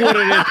 That's what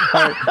it is.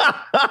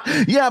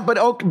 Right. Yeah,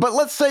 but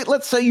let's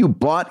say you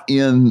bought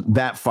in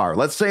that far.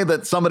 Let's say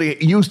that somebody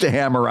used a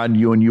hammer on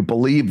you and you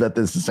believe that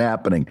this is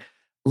happening.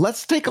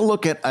 Let's take a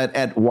look at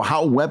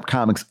how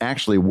webcomics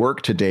actually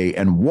work today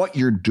and what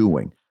you're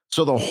doing.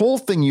 So the whole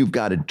thing you've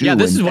got to do. Yeah,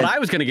 this is what I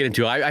was going to get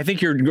into. I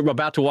think you're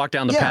about to walk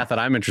down the path that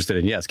I'm interested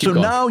in. Yes, keep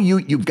going. So now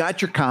you've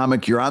got your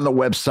comic, you're on the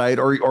website,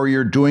 or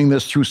you're doing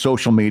this through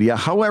social media,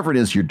 however it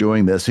is you're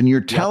doing this, and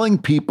you're telling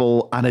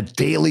people on a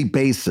daily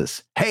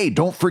basis, hey,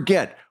 don't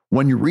forget,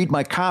 when you read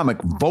my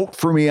comic, vote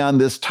for me on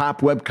this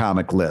top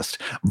webcomic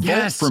list.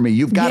 Vote for me.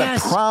 You've got a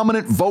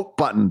prominent vote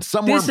button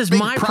somewhere. This is big,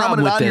 my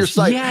prominent on your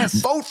site. Yes.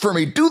 Vote for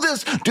me. Do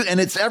this. And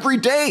it's every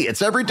day.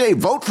 It's every day.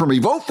 Vote for me.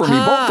 Vote for me.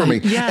 Vote for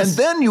me. Yes. And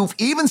then you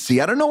even see,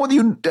 I don't know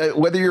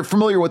whether you're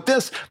familiar with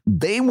this.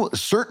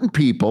 Certain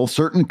people,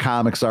 certain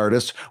comics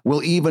artists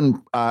will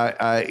even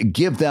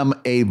give them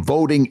a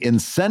voting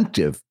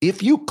incentive.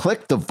 If you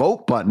click the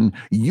vote button,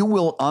 you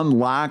will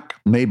unlock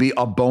maybe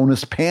a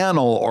bonus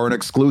panel or an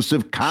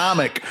exclusive comic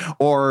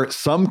or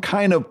some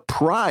kind of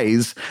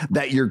prize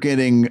that you're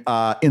getting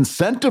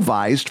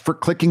incentivized for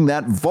clicking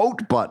that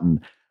vote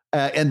button.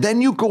 And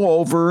then you go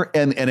over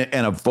and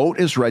a vote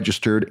is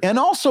registered. And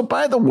also,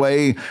 by the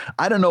way,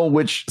 I don't know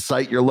which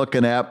site you're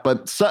looking at,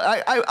 but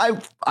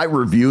I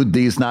reviewed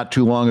these not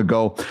too long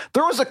ago.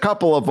 There was a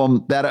couple of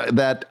them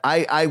that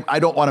I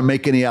don't want to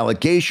make any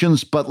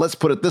allegations, but let's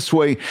put it this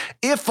way.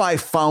 If I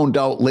found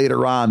out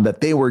later on that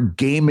they were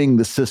gaming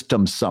the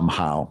system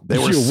somehow, they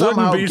were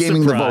somehow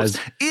gaming the votes.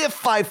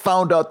 If I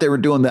found out they were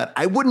doing that,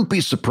 I wouldn't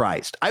be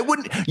surprised.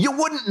 You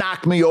wouldn't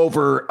knock me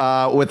over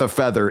with a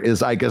feather,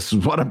 is I guess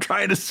what I'm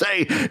trying to say.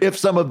 If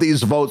some of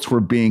these votes were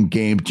being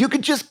gamed, you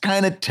could just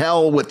kind of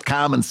tell with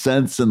common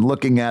sense and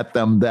looking at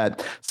them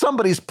that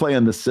somebody's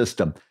playing the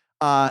system.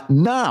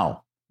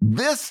 Now,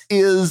 this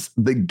is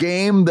the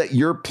game that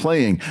you're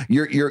playing.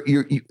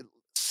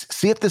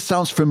 see if this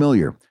sounds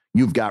familiar.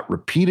 You've got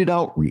repeated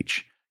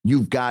outreach.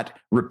 You've got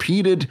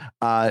repeated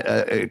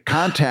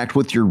contact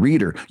with your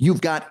reader. You've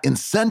got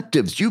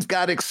incentives. You've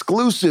got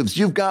exclusives.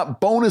 You've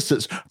got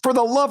bonuses. For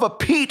the love of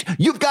Pete,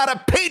 you've got a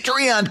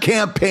Patreon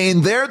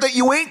campaign there that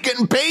you ain't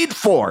getting paid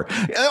for.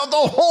 The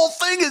whole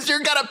thing is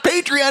you've got a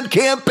Patreon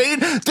campaign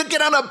to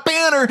get on a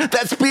banner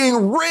that's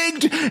being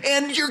rigged,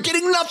 and you're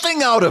getting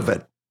nothing out of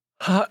it.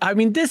 I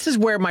mean, this is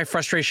where my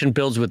frustration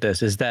builds with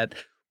this, is that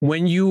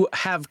when you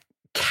have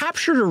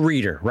captured a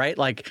reader, right?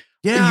 Like,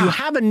 you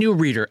have a new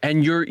reader,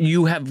 and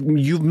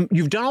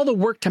you've done all the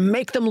work to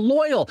make them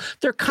loyal.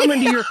 They're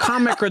coming to your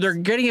comic, or they're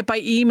getting it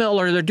by email,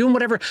 or they're doing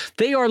whatever.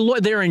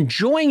 They're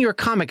enjoying your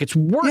comic. It's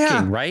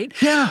working, right?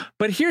 Yeah.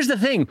 But here's the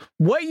thing: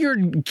 what you're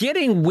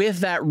getting with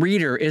that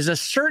reader is a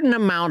certain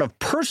amount of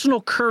personal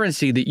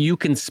currency that you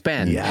can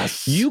spend.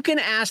 Yes. You can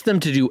ask them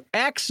to do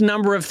X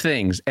number of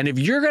things, and if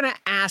you're going to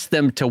ask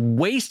them to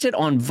waste it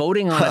on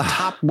voting on a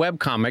top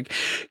webcomic,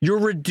 you're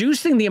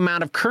reducing the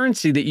amount of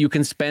currency that you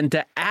can spend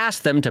to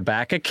ask them to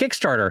back a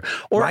Kickstarter,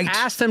 or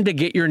ask them to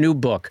get your new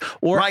book,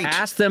 or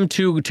ask them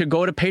to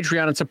go to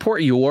Patreon and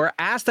support you, or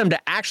ask them to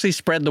actually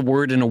spread the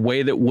word in a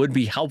way that would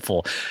be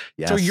helpful.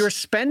 Yes. So you're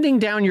spending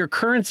down your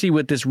currency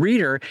with this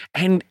reader,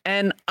 and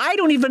I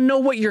don't even know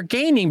what you're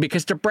gaining,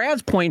 because to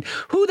Brad's point,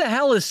 who the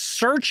hell is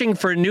searching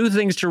for new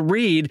things to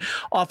read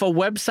off a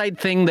website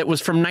thing that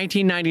was from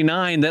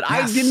 1999 that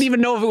I didn't even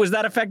know if it was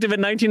that effective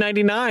in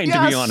 1999,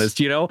 to be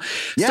honest, you know?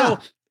 Yeah. So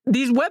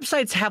these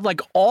websites have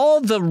like all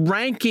the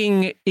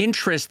ranking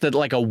interest that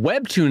like a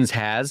Webtoons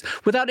has,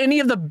 without any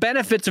of the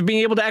benefits of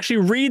being able to actually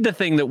read the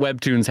thing that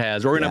Webtoons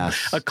has, or in a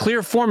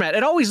clear format.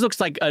 It always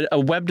looks like a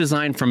web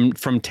design from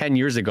 10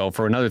 years ago,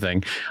 for another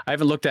thing. I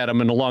haven't looked at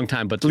them in a long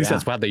time, but at least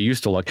that's how they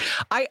used to look.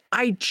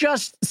 I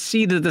just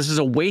see that this is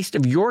a waste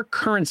of your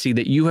currency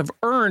that you have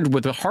earned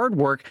with the hard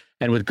work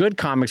and with good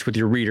comics with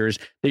your readers,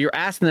 that you're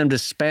asking them to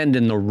spend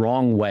in the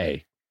wrong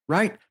way.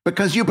 Right.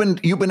 Because you've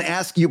been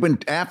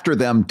after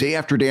them day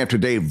after day after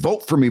day.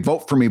 Vote for me,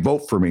 vote for me,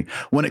 vote for me.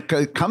 When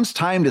it comes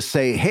time to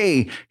say,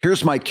 hey,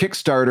 here's my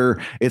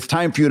Kickstarter, it's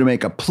time for you to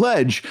make a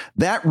pledge.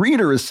 That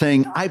reader is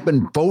saying, I've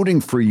been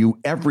voting for you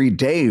every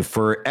day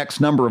for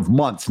X number of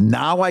months.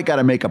 Now I got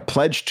to make a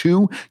pledge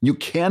too. You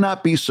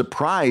cannot be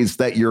surprised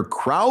that your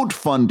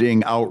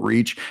crowdfunding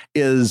outreach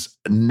is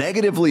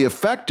negatively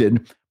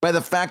affected by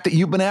the fact that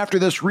you've been after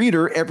this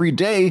reader every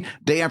day,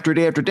 day after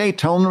day after day,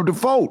 telling them to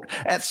vote.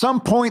 At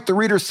some point, the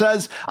reader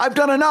says, I've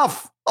done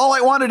enough. All I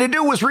wanted to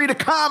do was read a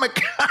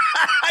comic.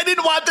 I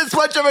didn't want this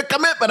much of a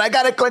commitment. I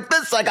got to click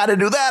this. I got to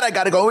do that. I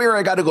got to go here.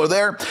 I got to go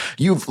there.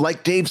 You've,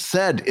 like Dave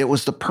said, it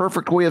was the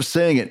perfect way of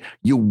saying it.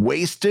 You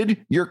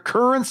wasted your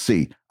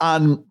currency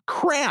on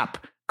crap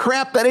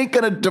that ain't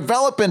going to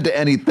develop into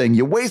anything.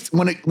 You waste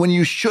when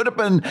you should have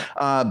been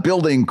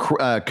building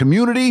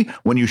community,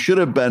 when you should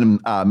have been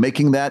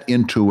making that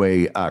into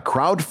a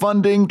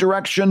crowdfunding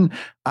direction.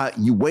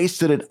 You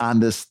wasted it on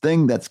this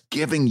thing that's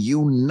giving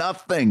you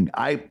nothing.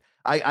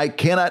 I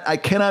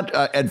cannot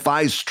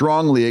advise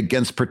strongly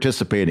against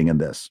participating in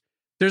this.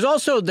 There's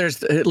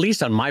at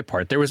least on my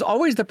part, there was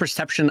always the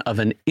perception of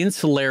an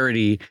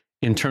insularity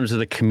in terms of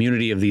the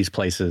community of these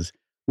places,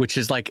 which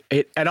is like,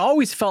 it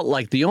always felt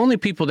like the only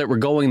people that were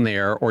going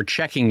there or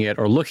checking it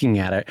or looking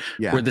at it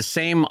were the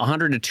same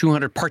 100 to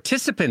 200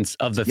 participants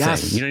of the thing.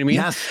 You know what I mean?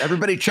 Yes,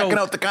 everybody checking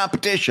out the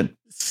competition.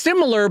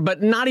 Similar,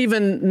 but not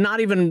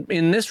even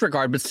in this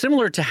regard, but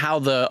similar to how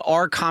the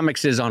R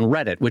Comics is on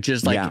Reddit, which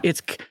is like,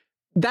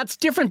 that's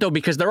different though,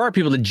 because there are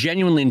people that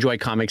genuinely enjoy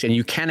comics, and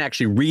you can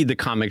actually read the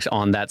comics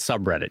on that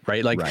subreddit,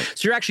 right?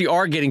 So you actually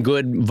are getting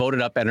good voted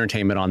up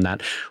entertainment on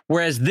that.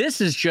 Whereas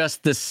this is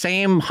just the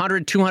same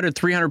 100, 200,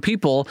 300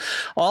 people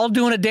all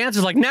doing a dance.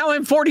 It's like, now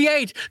I'm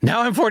 48, now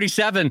I'm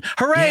 47.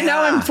 Hooray,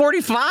 now I'm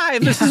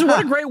 45. This is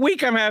what a great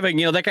week I'm having.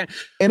 You know, that kind of,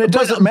 and it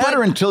doesn't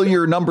matter until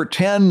you're number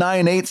 10,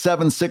 9, 8,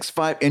 7, 6,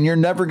 5, and you're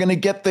never going to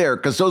get there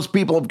because those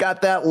people have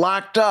got that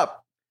locked up.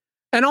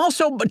 And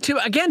also, to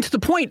the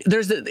point,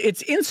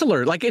 it's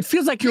insular. Like, it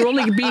feels like you're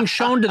only being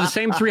shown to the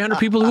same 300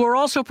 people who are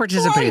also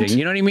participating. Right.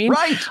 You know what I mean?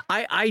 Right.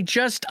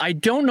 I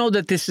don't know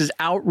that this is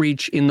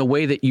outreach in the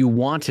way that you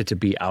want it to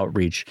be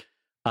outreach.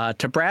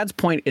 To Brad's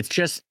point,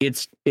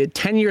 it's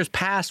 10 years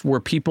past where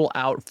people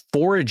out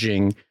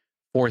foraging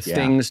for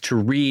things to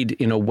read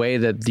in a way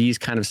that these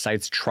kind of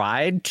sites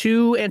tried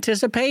to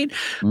anticipate,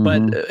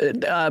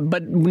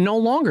 but no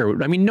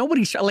longer. I mean,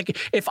 nobody's like,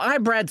 if I,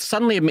 Brad,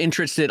 suddenly am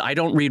interested, I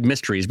don't read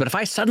mysteries, but if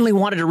I suddenly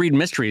wanted to read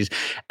mysteries,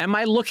 am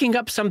I looking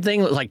up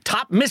something like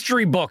top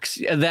mystery books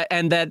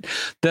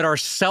that are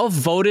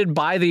self-voted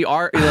by the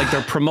art, like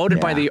they're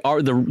promoted by the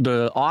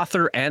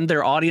author and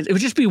their audience? It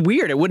would just be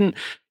weird.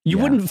 You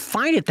wouldn't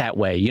find it that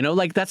way, you know,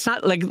 like that's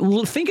not like,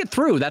 think it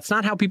through. That's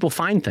not how people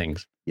find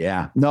things.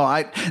 Yeah, no,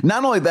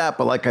 not only that,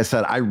 but like I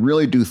said, I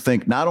really do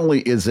think not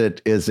only is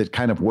it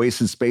kind of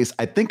wasted space,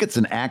 I think it's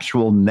an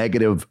actual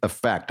negative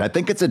effect. I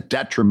think it's a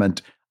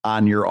detriment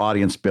on your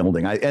audience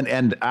building.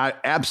 I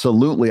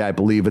absolutely, I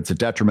believe it's a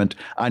detriment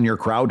on your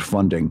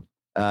crowdfunding.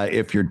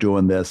 if you're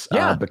doing this.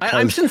 Yeah, Because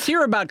I'm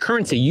sincere about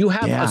currency. You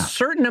have Yeah. a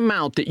certain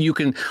amount that you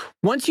can,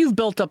 once you've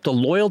built up the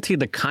loyalty,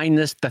 the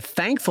kindness, the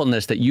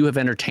thankfulness that you have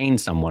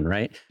entertained someone,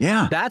 right?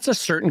 Yeah. That's a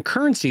certain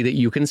currency that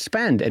you can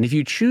spend. And if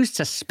you choose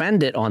to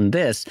spend it on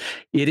this,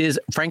 it is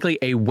frankly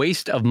a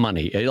waste of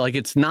money. Like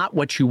it's not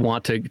what you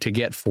want to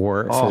get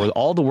for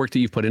all the work that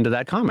you've put into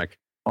that comic.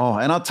 Oh,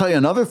 and I'll tell you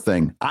another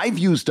thing. I've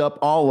used up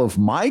all of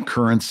my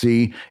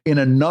currency in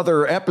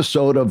another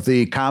episode of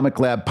the Comic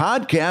Lab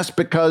podcast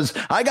because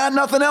I got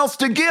nothing else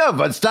to give.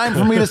 It's time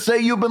for me to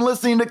say you've been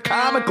listening to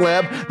Comic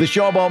Lab, the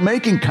show about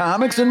making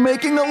comics and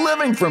making a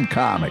living from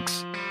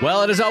comics.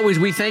 Well, and as always,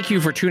 we thank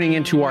you for tuning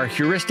into our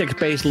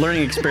heuristic-based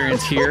learning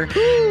experience here.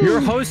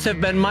 Your hosts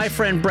have been my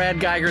friend Brad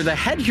Geiger, the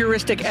head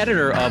heuristic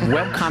editor of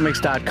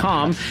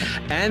webcomics.com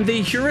and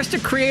the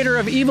heuristic creator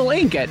of Evil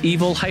Inc. at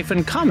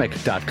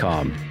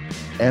evil-comic.com.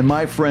 And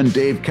my friend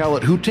Dave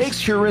Kellett, who takes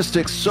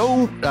heuristics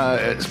so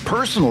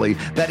personally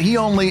that he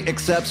only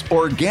accepts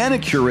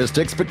organic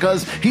heuristics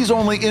because he's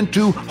only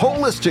into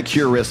holistic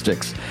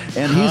heuristics.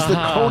 And he's the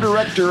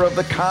co-director of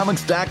the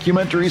comics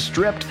documentary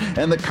Stripped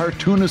and the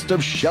cartoonist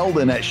of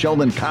Sheldon at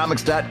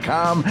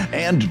sheldoncomics.com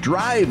and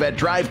Drive at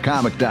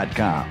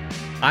drivecomic.com.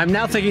 I'm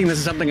now thinking this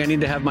is something I need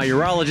to have my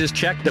urologist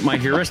check that my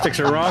heuristics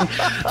are wrong.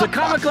 The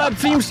Comic Lab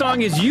theme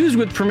song is used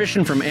with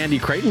permission from Andy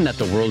Creighton at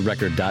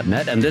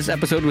theworldrecord.net, and this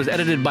episode was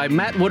edited by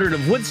Matt Woodard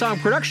of Woodsong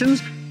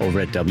Productions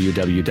over at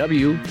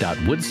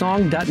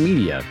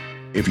www.woodsong.media.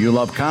 If you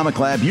love Comic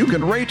Lab, you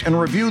can rate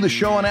and review the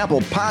show on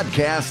Apple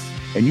Podcasts,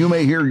 and you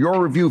may hear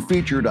your review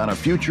featured on a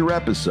future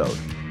episode.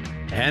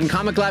 And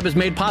Comic Lab is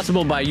made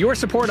possible by your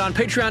support on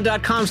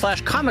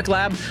patreon.com/Comic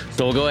Lab.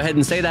 So we'll go ahead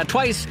and say that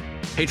twice.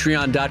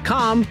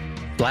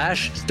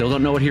 Patreon.com/still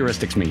don't know what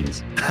heuristics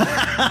means.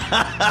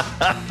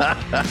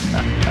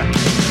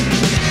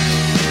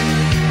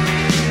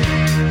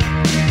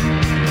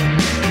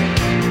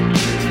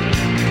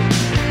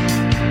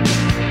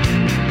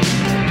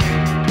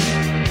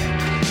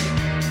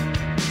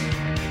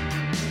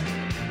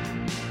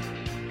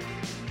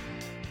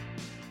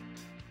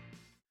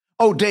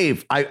 Oh,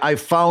 Dave, I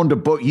found a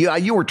book.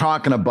 You were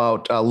talking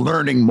about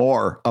learning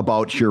more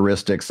about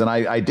heuristics, and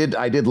I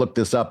did look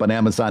this up on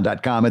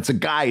Amazon.com. It's a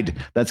guide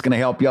that's going to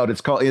help you out.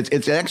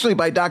 It's actually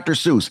by Dr.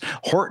 Seuss.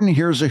 Horton,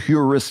 here's a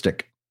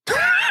heuristic.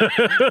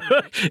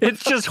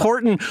 It's just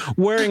Horton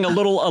wearing a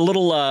little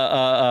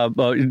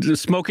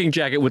smoking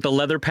jacket with the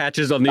leather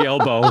patches on the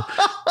elbow.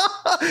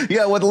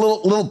 Yeah, with a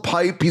little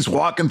pipe. He's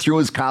walking through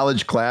his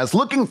college class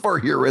looking for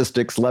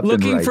heuristics left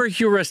and right. Looking for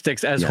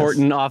heuristics, as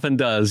Horton often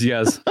does,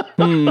 yes.